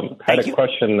 Had a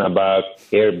question about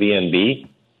Airbnb.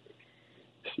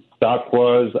 Stock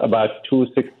was about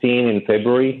 $216 in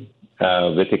February.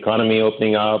 With economy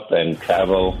opening up and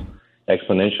travel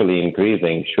exponentially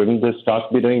increasing, shouldn't this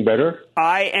stock be doing better?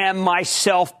 I am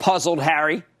myself puzzled,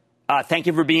 Harry. Thank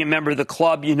you for being a member of the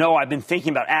club. I've been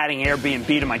thinking about adding Airbnb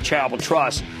to my charitable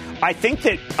trust. I think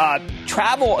that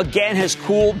travel, again, has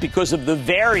cooled because of the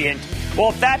variant. Well,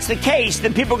 if that's the case,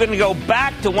 then people are going to go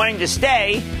back to wanting to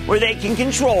stay where they can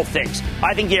control things.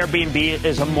 I think Airbnb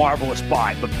is a marvelous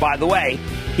buy. But by the way,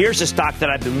 here's a stock that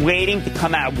I've been waiting to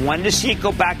come out. I wanted to see it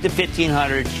go back to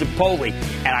 1,500, Chipotle.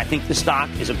 And I think the stock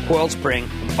is a coiled spring.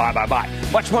 Buy.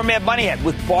 Much more Mad Money ahead.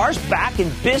 With bars back in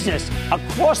business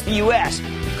across the U.S.,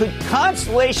 could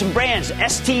Constellation Brands,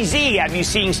 STZ, have you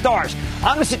seeing stars?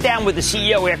 I'm going to sit down with the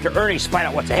CEO after earnings to find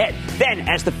out what's ahead. Then,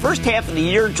 as the first half of the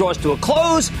year draws to a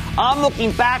close, I'm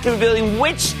looking back and revealing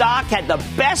which stock had the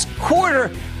best quarter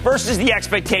versus the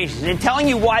expectations and telling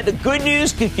you why the good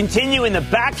news could continue in the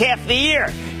back half of the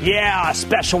year. Yeah, a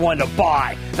special one to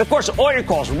buy. And of course, all your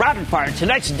calls rapid fire in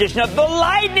tonight's edition of the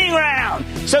Lightning Round.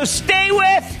 So stay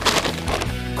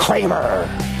with Cramer.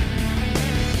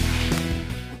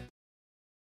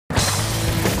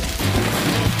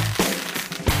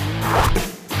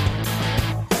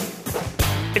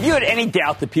 If you had any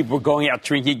doubt that people were going out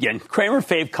drinking again, Cramer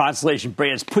fave Constellation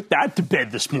Brands put that to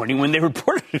bed this morning when they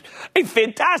reported a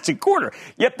fantastic quarter.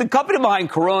 Yep, the company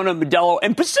behind Corona, Modelo,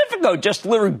 and Pacifico just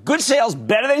delivered good sales,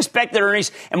 better than expected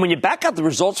earnings. And when you back out the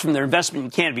results from their investment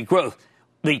in cannabis growth,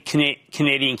 the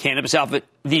Canadian cannabis outfit,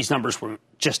 these numbers were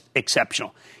just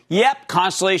exceptional. Yep,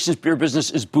 Constellation's beer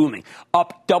business is booming.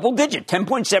 Up double digit,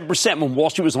 10.7% when Wall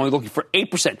Street was only looking for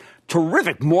 8%.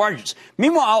 Terrific margins.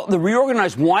 Meanwhile, the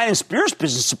reorganized wine and spirits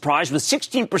business surprised with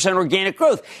 16% organic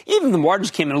growth. Even the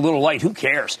margins came in a little light. Who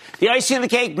cares? The icing on the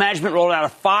cake, management rolled out a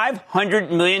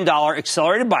 $500 million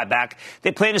accelerated buyback.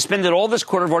 They plan to spend it all this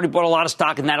quarter. Have already bought a lot of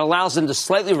stock, and that allows them to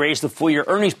slightly raise the full-year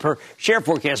earnings per share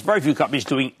forecast. Very few companies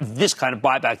doing this kind of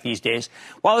buyback these days.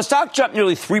 While the stock jumped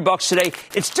nearly $3 today,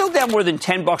 it's still down more than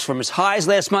 $10 from its highs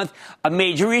last month. A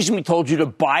major reason we told you to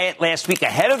buy it last week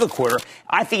ahead of the quarter.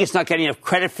 I think it's not getting enough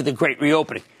credit for the great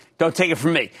reopening. Don't take it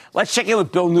from me. Let's check in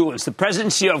with Bill Newlands, the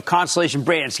president and CEO of Constellation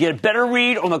Brands, to get a better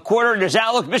read on the quarter and his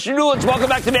outlook. Mr. Newlands, welcome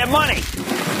back to Mad Money.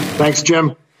 Thanks,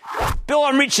 Jim. Bill,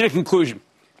 I'm reaching a conclusion.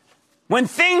 When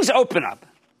things open up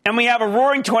and we have a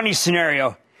roaring 20s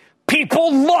scenario,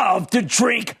 people love to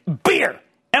drink beer.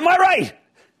 Am I right?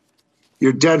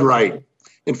 You're dead right.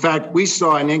 In fact, we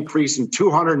saw an increase in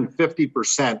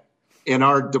 250% in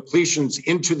our depletions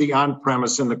into the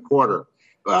on-premise in the quarter.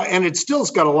 And it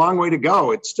still's got a long way to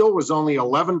go. It still was only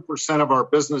 11% of our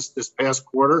business this past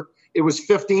quarter. It was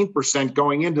 15%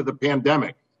 going into the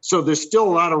pandemic. So there's still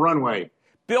a lot of runway.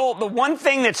 Bill, the one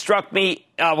thing that struck me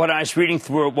when I was reading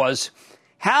through it was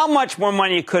how much more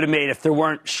money you could have made if there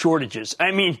weren't shortages.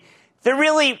 I mean,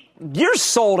 you're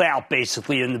sold out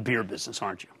basically in the beer business,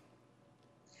 aren't you?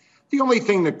 The only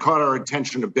thing that caught our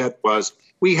attention a bit was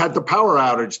we had the power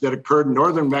outage that occurred in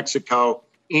northern Mexico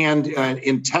and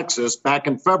in Texas back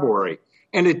in February,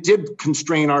 and it did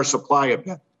constrain our supply a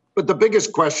bit. But the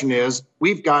biggest question is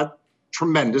we've got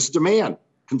tremendous demand.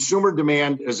 Consumer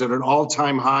demand is at an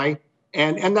all-time high,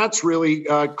 and that's really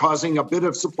causing a bit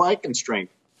of supply constraint.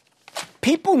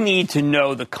 People need to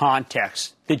know the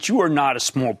context that you are not a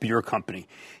small beer company.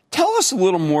 Tell us a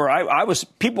little more.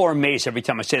 People are amazed every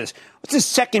time I say this. What's the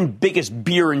second biggest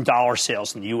beer in dollar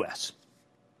sales in the U.S.?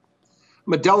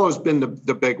 Modelo's been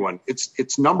the big one.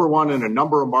 It's number one in a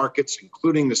number of markets,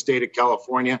 including the state of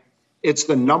California. It's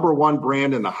the number one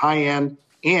brand in the high end,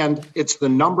 and it's the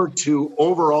number two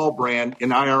overall brand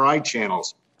in IRI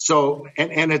channels. So,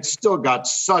 and it's still got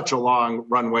such a long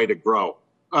runway to grow.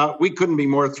 we couldn't be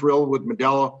more thrilled with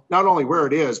Modelo, not only where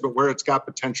it is, but where it's got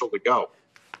potential to go.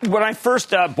 When I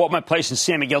first bought my place in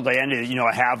San Miguel de Allende,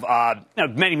 I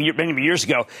have many years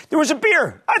ago, there was a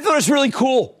beer. I thought it was really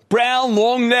cool. Brown,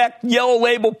 long neck, yellow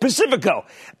label, Pacifico.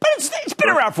 But it's been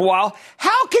around for a while.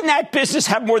 How can that business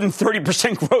have more than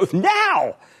 30% growth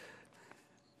now?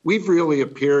 We've really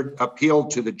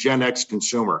appealed to the Gen X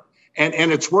consumer, and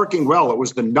it's working well. It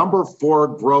was the number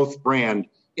 4 growth brand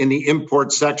in the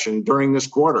import section during this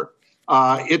quarter.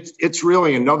 It's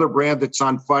really another brand that's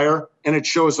on fire, and it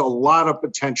shows a lot of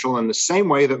potential in the same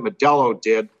way that Modelo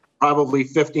did probably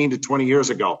 15 to 20 years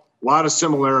ago. A lot of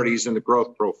similarities in the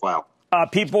growth profile.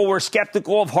 People were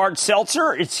skeptical of hard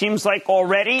seltzer. It seems like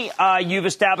already you've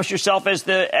established yourself as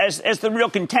the real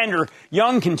contender,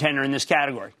 young contender in this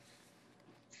category.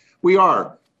 We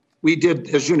are. We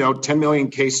did, as you know, 10 million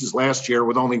cases last year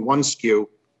with only one SKU.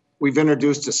 We've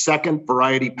introduced a second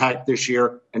variety pack this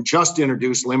year and just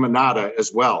introduced Limonada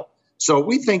as well. So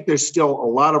we think there's still a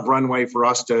lot of runway for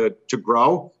us to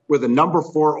grow. We're the number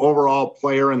 4 overall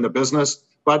player in the business,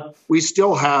 but we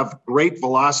still have great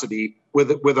velocity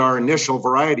with our initial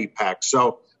variety pack.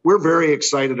 So we're very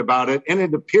excited about it, and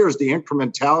it appears the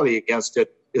incrementality against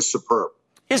it is superb.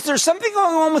 Is there something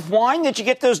going on with wine that you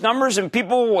get those numbers and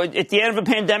people at the end of a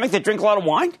pandemic that drink a lot of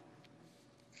wine?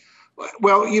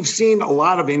 Well, you've seen a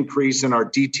lot of increase in our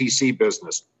DTC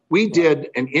business. We did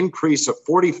an increase of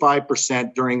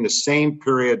 45% during the same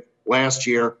period last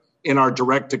year in our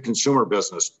direct-to-consumer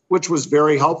business, which was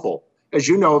very helpful. As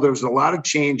you know, there was a lot of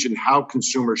change in how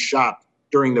consumers shopped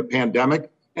during the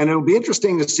pandemic, and it'll be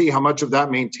interesting to see how much of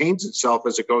that maintains itself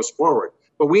as it goes forward.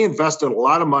 But we invested a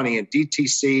lot of money in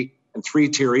DTC and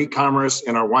 3-tier e-commerce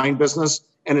in our wine business,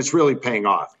 and it's really paying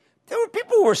off. There were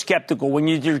people who were skeptical when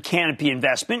you did your Canopy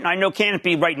investment. I know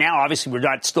Canopy right now, obviously, we're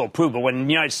not still approved, but when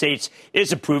the United States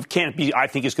is approved, Canopy, I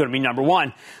think, is going to be number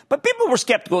 1. But people were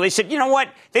skeptical. They said, you know what?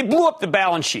 They blew up the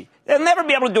balance sheet. They'll never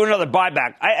be able to do another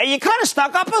buyback. You kind of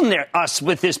snuck up on us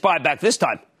with this buyback this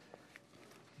time.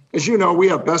 As you know, we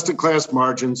have best-in-class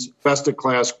margins,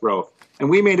 best-in-class growth. And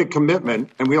we made a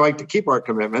commitment, and we like to keep our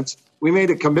commitments. We made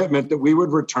a commitment that we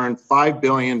would return $5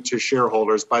 billion to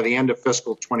shareholders by the end of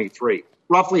fiscal 23.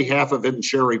 Roughly half of it in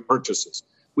share repurchases.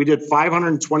 We did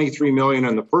 $523 million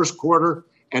in the first quarter,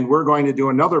 and we're going to do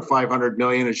another $500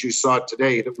 million, as you saw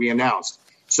today, that we announced.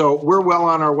 So we're well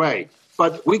on our way.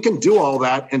 But we can do all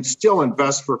that and still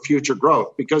invest for future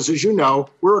growth because, as you know,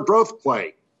 we're a growth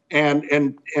play.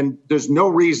 And there's no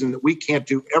reason that we can't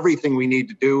do everything we need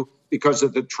to do because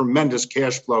of the tremendous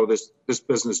cash flow this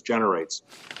business generates.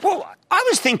 Well, I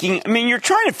was thinking, you're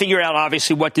trying to figure out,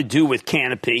 obviously, what to do with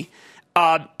Canopy.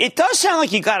 It does sound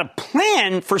like you got a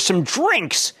plan for some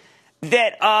drinks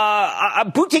that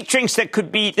boutique drinks that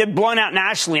could be blown out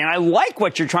nationally. And I like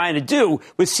what you're trying to do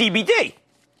with CBD.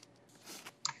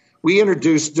 We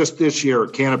introduced just this year,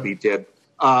 Canopy did,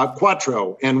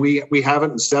 Quattro, and we have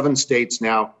it in 7 states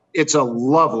now. It's a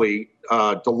lovely,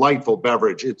 delightful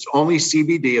beverage. It's only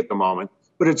CBD at the moment,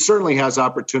 but it certainly has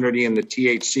opportunity in the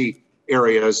THC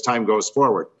area as time goes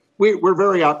forward. We're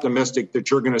very optimistic that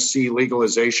you're going to see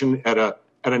legalization at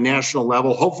a national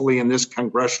level, hopefully in this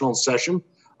congressional session.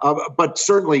 But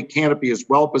certainly Canopy is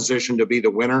well positioned to be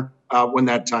the winner when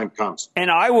that time comes.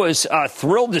 And I was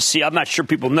thrilled to see, I'm not sure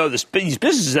people know these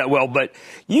businesses that well, but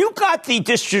you got the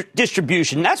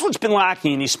distribution. That's what's been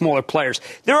lacking in these smaller players.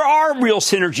 There are real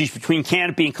synergies between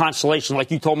Canopy and Constellation, like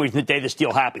you told me the day this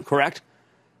deal happened, correct?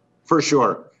 For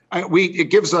sure. It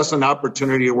gives us an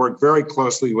opportunity to work very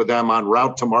closely with them on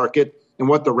route to market and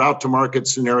what the route to market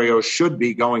scenario should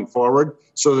be going forward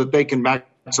so that they can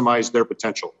maximize their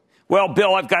potential. Well,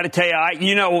 Bill, I've got to tell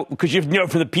you, because you know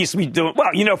from the piece we do,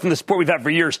 from the sport we've had for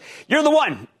years, you're the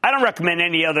one. I don't recommend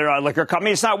any other liquor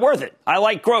company. It's not worth it. I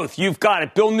like growth. You've got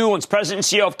it. Bill Newlands, President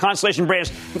and CEO of Constellation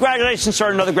Brands. Congratulations,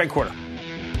 sir. Another great quarter.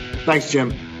 Thanks,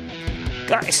 Jim.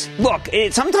 Guys, look,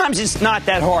 sometimes it's not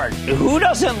that hard. Who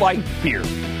doesn't like beer?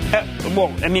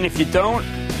 If you don't,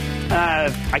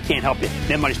 I can't help you.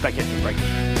 Net Money Speculative Break.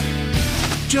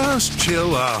 Just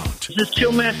chill out. Is this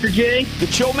Chill Master Jay? The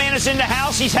Chill Man is in the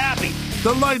house. He's happy.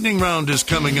 The lightning round is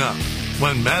coming up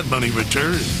when Mad Money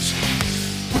returns.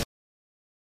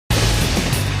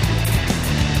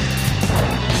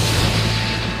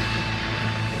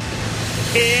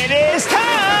 It is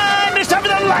time. It's time for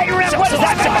the lightning round. What is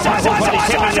that?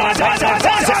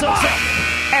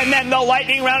 And then the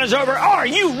lightning round is over. Are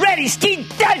you ready,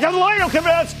 Steve?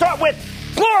 Let's start with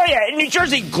Gloria in New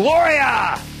Jersey.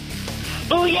 Gloria.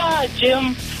 Booyah,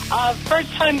 Jim.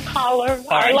 First-time caller.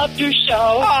 Right. I loved your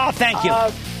show. Oh, thank you.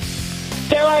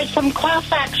 There are some class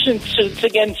action suits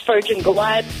against Virgin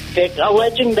Galactic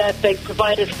alleging that they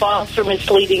provided false or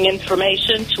misleading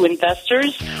information to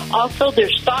investors. Also, their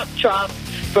stock dropped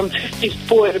from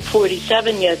 54 to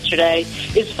 47 yesterday.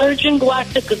 Is Virgin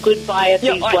Galactic a good buy at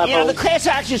these levels? The class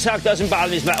action stock doesn't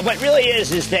bother me as much. What really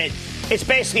is that it's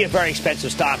basically a very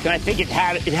expensive stock, and I think it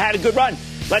had a good run.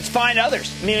 Let's find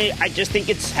others. I mean, I just think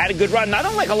it's had a good run. I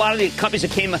don't like a lot of the companies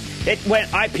that went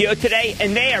IPO today,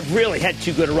 and they have really had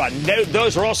too good a run.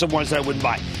 Those are also ones that I wouldn't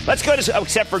buy. Let's go to,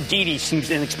 except for DD,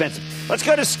 seems inexpensive. Let's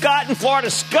go to Scott in Florida.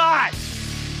 Scott!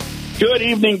 Good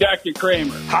evening, Dr.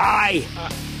 Kramer. Hi.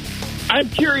 I'm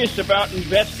curious about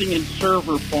investing in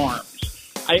server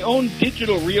farms. I own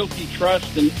Digital Realty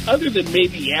Trust, and other than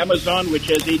maybe Amazon, which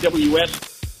has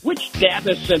AWS, which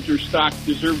data center stock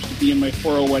deserves to be in my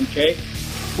 401k?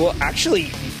 Well,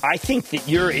 actually, I think that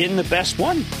you're in the best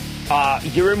one.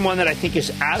 You're in one that I think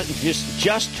is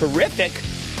just terrific,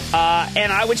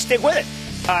 and I would stick with it.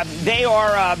 They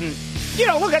are,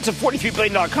 look, that's a $43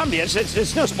 billion company.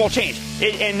 It's no small change,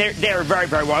 and they're very,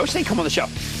 very well. I wish they'd come on the show.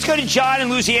 Let's go to John in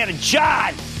Louisiana.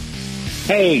 John!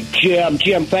 Hey, Jim.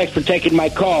 Jim, thanks for taking my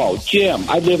call. Jim,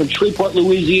 I live in Shreveport,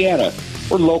 Louisiana.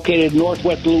 We're located in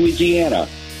northwest Louisiana.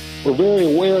 We're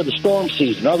very aware of the storm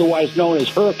season, otherwise known as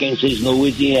hurricane season in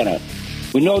Louisiana.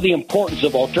 We know the importance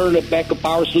of alternative backup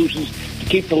power solutions to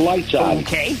keep the lights on.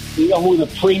 Okay. We know who the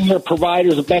premier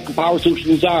providers of backup power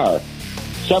solutions are.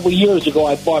 Several years ago,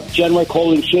 I bought Generac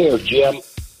Holding shares, Jim.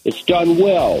 It's done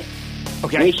well.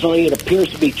 Okay. Recently, it appears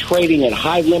to be trading at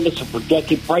high limits of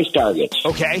projected price targets.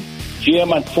 Okay.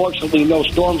 Jim, unfortunately, no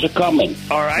storms are coming.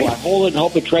 All right. So I hold it and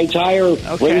hope it trades higher,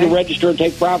 Okay. ready to register and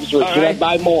take profits, or should I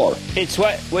buy more? It's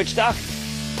what? Which stock?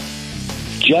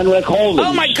 Generac Holdings.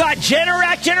 Oh, my God.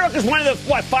 Generac. Generac is one of the,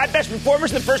 5 best performers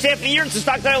in the first half of the year. It's a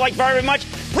stock that I like very, very much.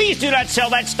 Please do not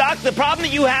sell that stock. The problem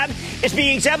that you have is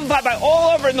being exemplified by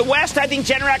all over in the West. I think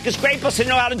Generac is great, plus they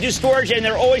know how to do storage, and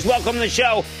they're always welcome on the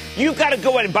show. You've got to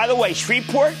go in. And by the way,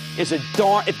 Shreveport is a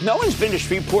darn... If no one's been to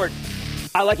Shreveport,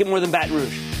 I like it more than Baton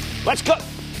Rouge. Let's go.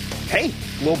 Hey,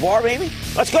 little bar, baby.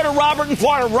 Let's go to Robert in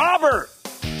Florida. Robert.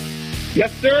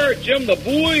 Yes, sir. Jim the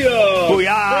Booyah.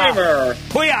 Booyah. Kramer.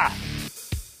 Booyah.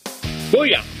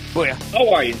 Booyah. Booyah.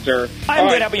 How are you, sir? I'm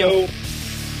good. How about you?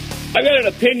 I got an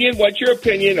opinion. What's your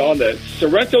opinion on the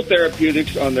Sorrento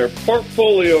Therapeutics, on their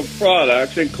portfolio of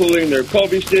products, including their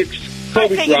Kobe sticks,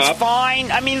 Kobe I think drop? it's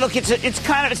fine. I mean, look,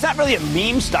 it's not really a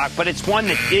meme stock, but it's one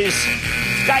that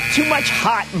it's got too much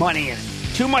hot money in it.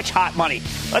 Too much hot money.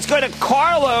 Let's go to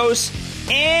Carlos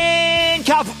in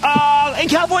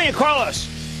California. Carlos.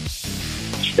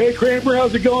 Hey, Kramer,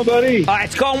 how's it going, buddy?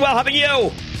 It's going well. How about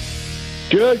you?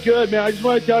 Good, man. I just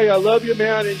want to tell you, I love you,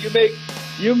 man, and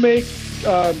you make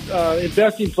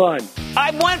investing fun.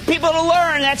 I want people to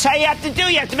learn. That's how you have to do.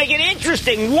 You have to make it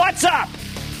interesting. What's up?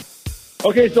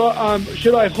 Okay, so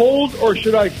should I hold or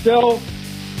should I sell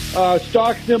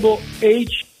stock symbol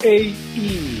HAE?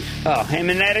 Oh,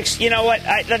 Haemonetics. You know what?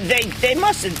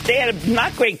 They had a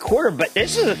not great quarter, but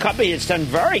this is a company that's done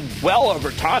very well over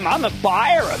time. I'm a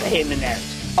buyer of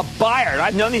Haemonetics. A buyer. And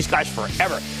I've known these guys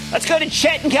forever. Let's go to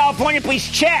Chet in California, please.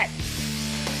 Chet.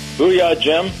 Booyah,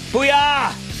 Jim.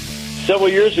 Booyah. Several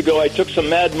years ago, I took some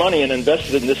mad money and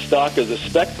invested in this stock as a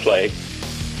spec play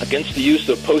against the use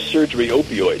of post-surgery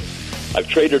opioids. I've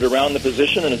traded around the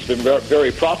position, and it's been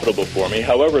very profitable for me.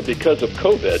 However, because of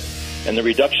COVID and the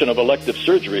reduction of elective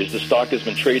surgeries, the stock has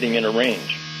been trading in a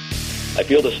range. I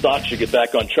feel the stock should get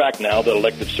back on track now that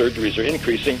elective surgeries are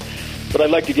increasing, but I'd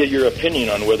like to get your opinion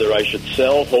on whether I should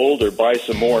sell, hold, or buy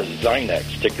some more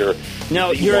Zynex, ticker.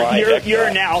 No, your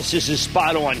analysis is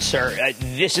spot on, sir.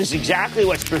 This is exactly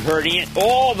what's been hurting it.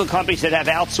 All the companies that have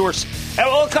outsourced,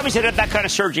 all the companies that have that kind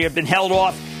of surgery have been held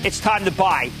off. It's time to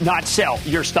buy, not sell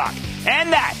your stock.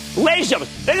 And that, ladies and gentlemen,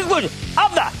 the conclusion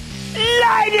of the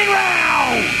Lightning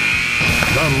Round.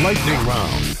 The Lightning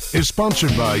Round is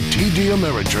sponsored by TD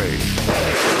Ameritrade.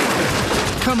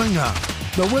 Coming up,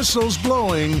 the whistle's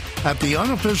blowing at the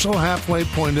unofficial halfway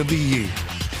point of the year.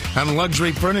 And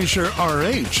luxury furnisher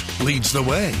RH leads the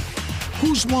way.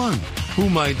 Who's won? Who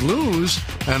might lose?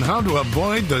 And how to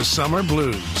avoid the summer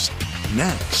blues.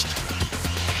 Next.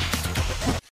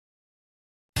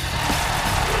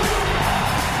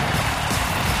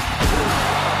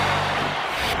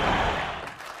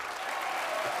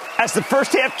 As the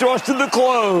first half draws to the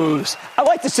close, I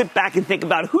like to sit back and think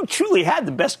about who truly had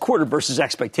the best quarter versus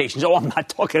expectations. Oh, I'm not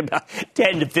talking about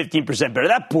 10 to 15% better.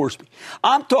 That bores me.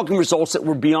 I'm talking results that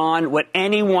were beyond what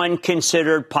anyone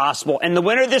considered possible. And the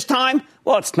winner this time,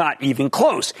 well, it's not even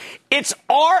close. It's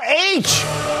RH.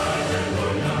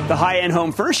 the high-end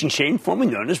home furnishing chain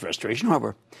formerly known as Restoration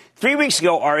Hardware. 3 weeks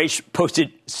ago, RH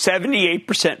posted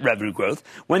 78% revenue growth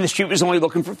when the street was only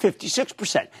looking for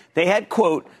 56%. They had,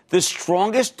 quote, the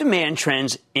strongest demand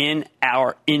trends in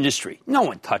our industry. No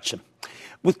one touched them.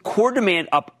 With core demand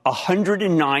up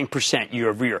 109% year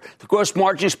over year. The gross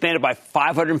margin expanded by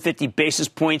 550 basis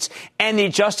points, and the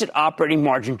adjusted operating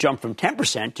margin jumped from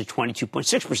 10% to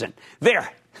 22.6%. There,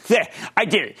 I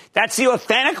did it. That's the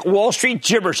authentic Wall Street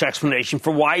gibberish explanation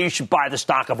for why you should buy the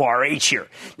stock of RH here.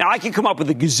 Now, I can come up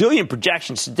with a gazillion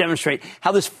projections to demonstrate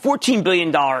how this $14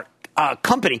 billion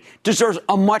company deserves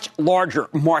a much larger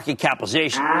market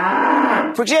capitalization.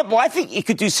 For example, I think it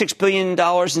could do $6 billion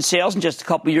in sales in just a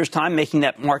couple of years' time, making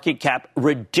that market cap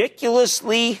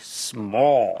ridiculously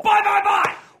small.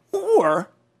 Buy! Or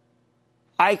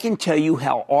I can tell you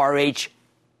how RH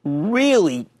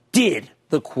really did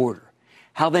the quarter,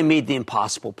 how they made the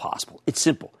impossible possible. It's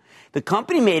simple. The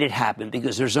company made it happen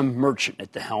because there's a merchant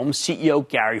at the helm, CEO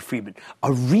Gary Friedman,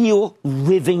 a real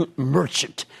living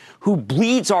merchant who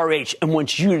bleeds RH and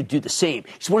wants you to do the same.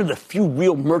 He's one of the few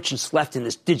real merchants left in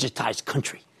this digitized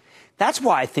country. That's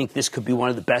why I think this could be one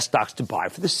of the best stocks to buy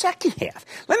for the second half.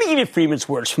 Let me give you Friedman's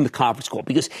words from the conference call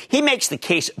because he makes the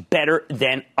case better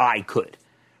than I could.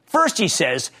 First, he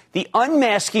says, the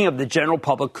unmasking of the general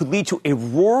public could lead to a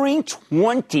roaring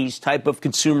 20s type of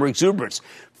consumer exuberance,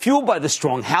 fueled by the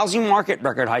strong housing market,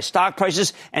 record high stock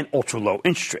prices, and ultra-low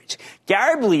interest rates.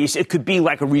 Gary believes it could be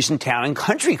like a recent Town and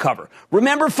Country cover.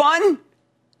 Remember fun?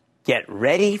 Get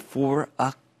ready for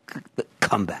a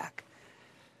comeback.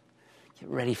 Get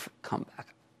ready for a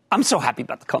comeback. I'm so happy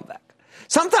about the comeback.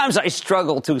 Sometimes I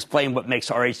struggle to explain what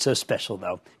makes RH so special,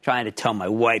 though. Trying to tell my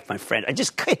wife, my friend.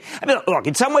 Look,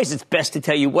 in some ways it's best to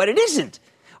tell you what it isn't.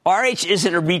 RH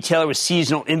isn't a retailer with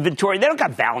seasonal inventory. They don't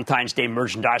got Valentine's Day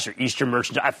merchandise or Easter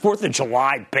merchandise, 4th of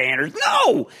July banners.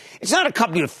 No! It's not a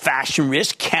company with fashion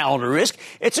risk, calendar risk.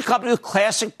 It's a company with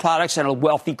classic products and a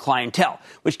wealthy clientele,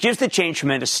 which gives the chain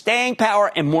tremendous staying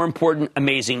power and, more important,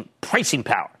 amazing pricing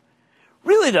power.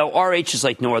 Really, though, RH is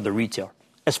like no other retailer.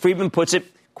 As Friedman puts it,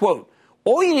 quote,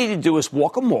 all you need to do is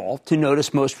walk a mall to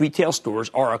notice most retail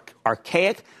stores are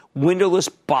archaic, windowless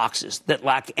boxes that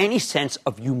lack any sense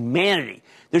of humanity.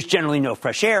 There's generally no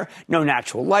fresh air, no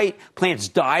natural light. Plants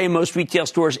die in most retail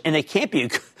stores, and they can't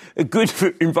be a good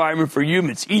environment for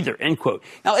humans either, end quote.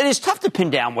 Now, it is tough to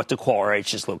pin down what to call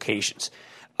RH's locations.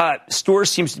 Stores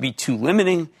seems to be too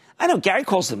limiting. I know Gary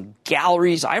calls them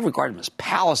galleries. I regard them as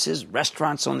palaces,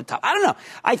 restaurants on the top. I don't know.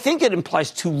 I think it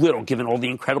implies too little given all the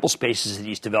incredible spaces that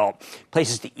he's developed,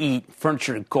 places to eat,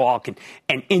 furniture to gawk,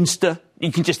 and Insta.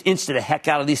 You can just Insta the heck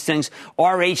out of these things.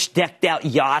 RH decked out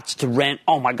yachts to rent.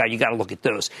 Oh, my God, you got to look at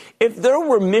those. If there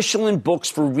were Michelin books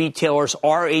for retailers,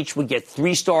 RH would get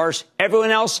 3 stars.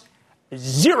 Everyone else,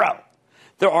 0.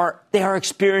 They are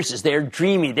experiences. They are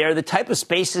dreamy. They are the type of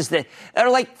spaces that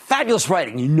are like fabulous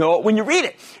writing. You know it when you read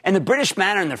it. And the British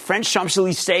Manor and the French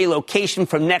Champs-Élysées location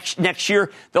from next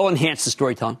year, they'll enhance the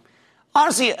storytelling.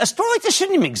 Honestly, a store like this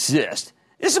shouldn't even exist.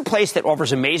 This is a place that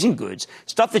offers amazing goods,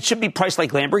 stuff that should be priced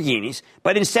like Lamborghinis,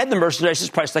 but instead the merchandise is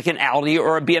priced like an Audi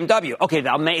or a BMW. Okay,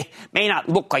 that may not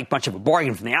look like much of a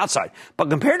bargain from the outside,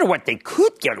 but compared to what they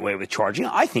could get away with charging,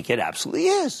 I think it absolutely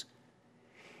is.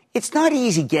 It's not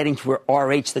easy getting to where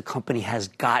RH, the company, has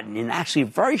gotten in actually a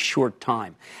very short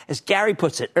time. As Gary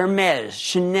puts it, Hermes,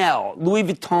 Chanel, Louis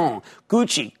Vuitton,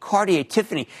 Gucci, Cartier,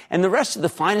 Tiffany, and the rest of the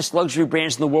finest luxury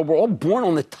brands in the world were all born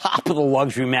on the top of the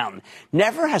luxury mountain.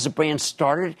 Never has a brand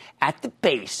started at the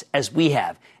base as we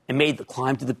have and made the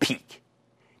climb to the peak.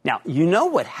 Now, you know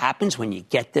what happens when you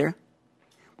get there?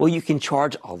 Well, you can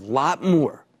charge a lot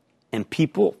more, and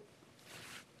people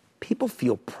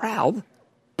feel proud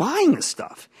buying the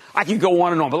stuff. I could go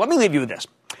on and on, but let me leave you with this.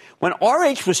 When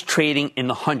RH was trading in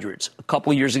the hundreds a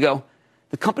couple of years ago,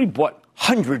 the company bought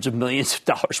hundreds of millions of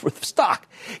dollars worth of stock.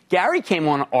 Gary came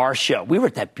on our show. We were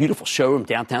at that beautiful showroom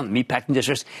downtown, the Meatpacking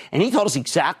District, and he told us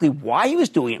exactly why he was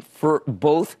doing it for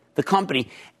both the company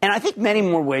and I think many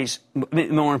more ways,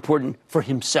 more important, for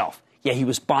himself. Yeah, he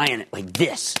was buying it like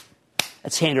this.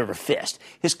 That's hand over fist.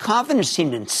 His confidence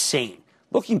seemed insane.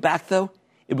 Looking back, though,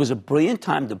 it was a brilliant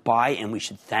time to buy, and we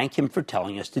should thank him for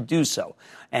telling us to do so.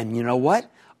 And you know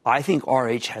what? I think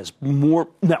RH has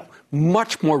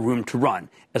much more room to run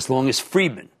as long as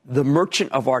Friedman, the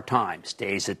merchant of our time,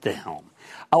 stays at the helm.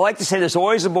 I like to say there's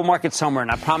always a bull market somewhere,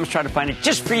 and I promise to try to find it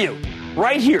just for you,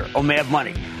 right here on Mad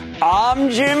Money. I'm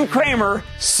Jim Cramer.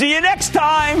 See you next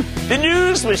time. The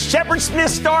news with Shepard Smith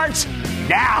starts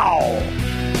now.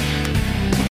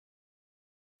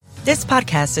 This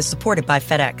podcast is supported by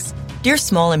FedEx. Dear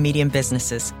small and medium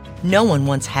businesses, no one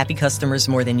wants happy customers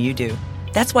more than you do.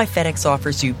 That's why FedEx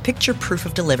offers you picture proof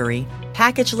of delivery,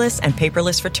 packageless and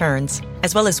paperless returns,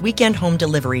 as well as weekend home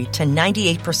delivery to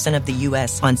 98% of the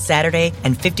U.S. on Saturday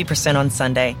and 50% on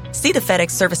Sunday. See the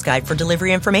FedEx service guide for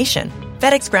delivery information.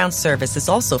 FedEx Ground service is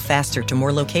also faster to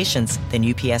more locations than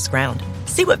UPS Ground.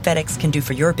 See what FedEx can do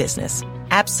for your business.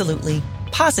 Absolutely,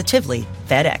 positively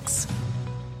FedEx.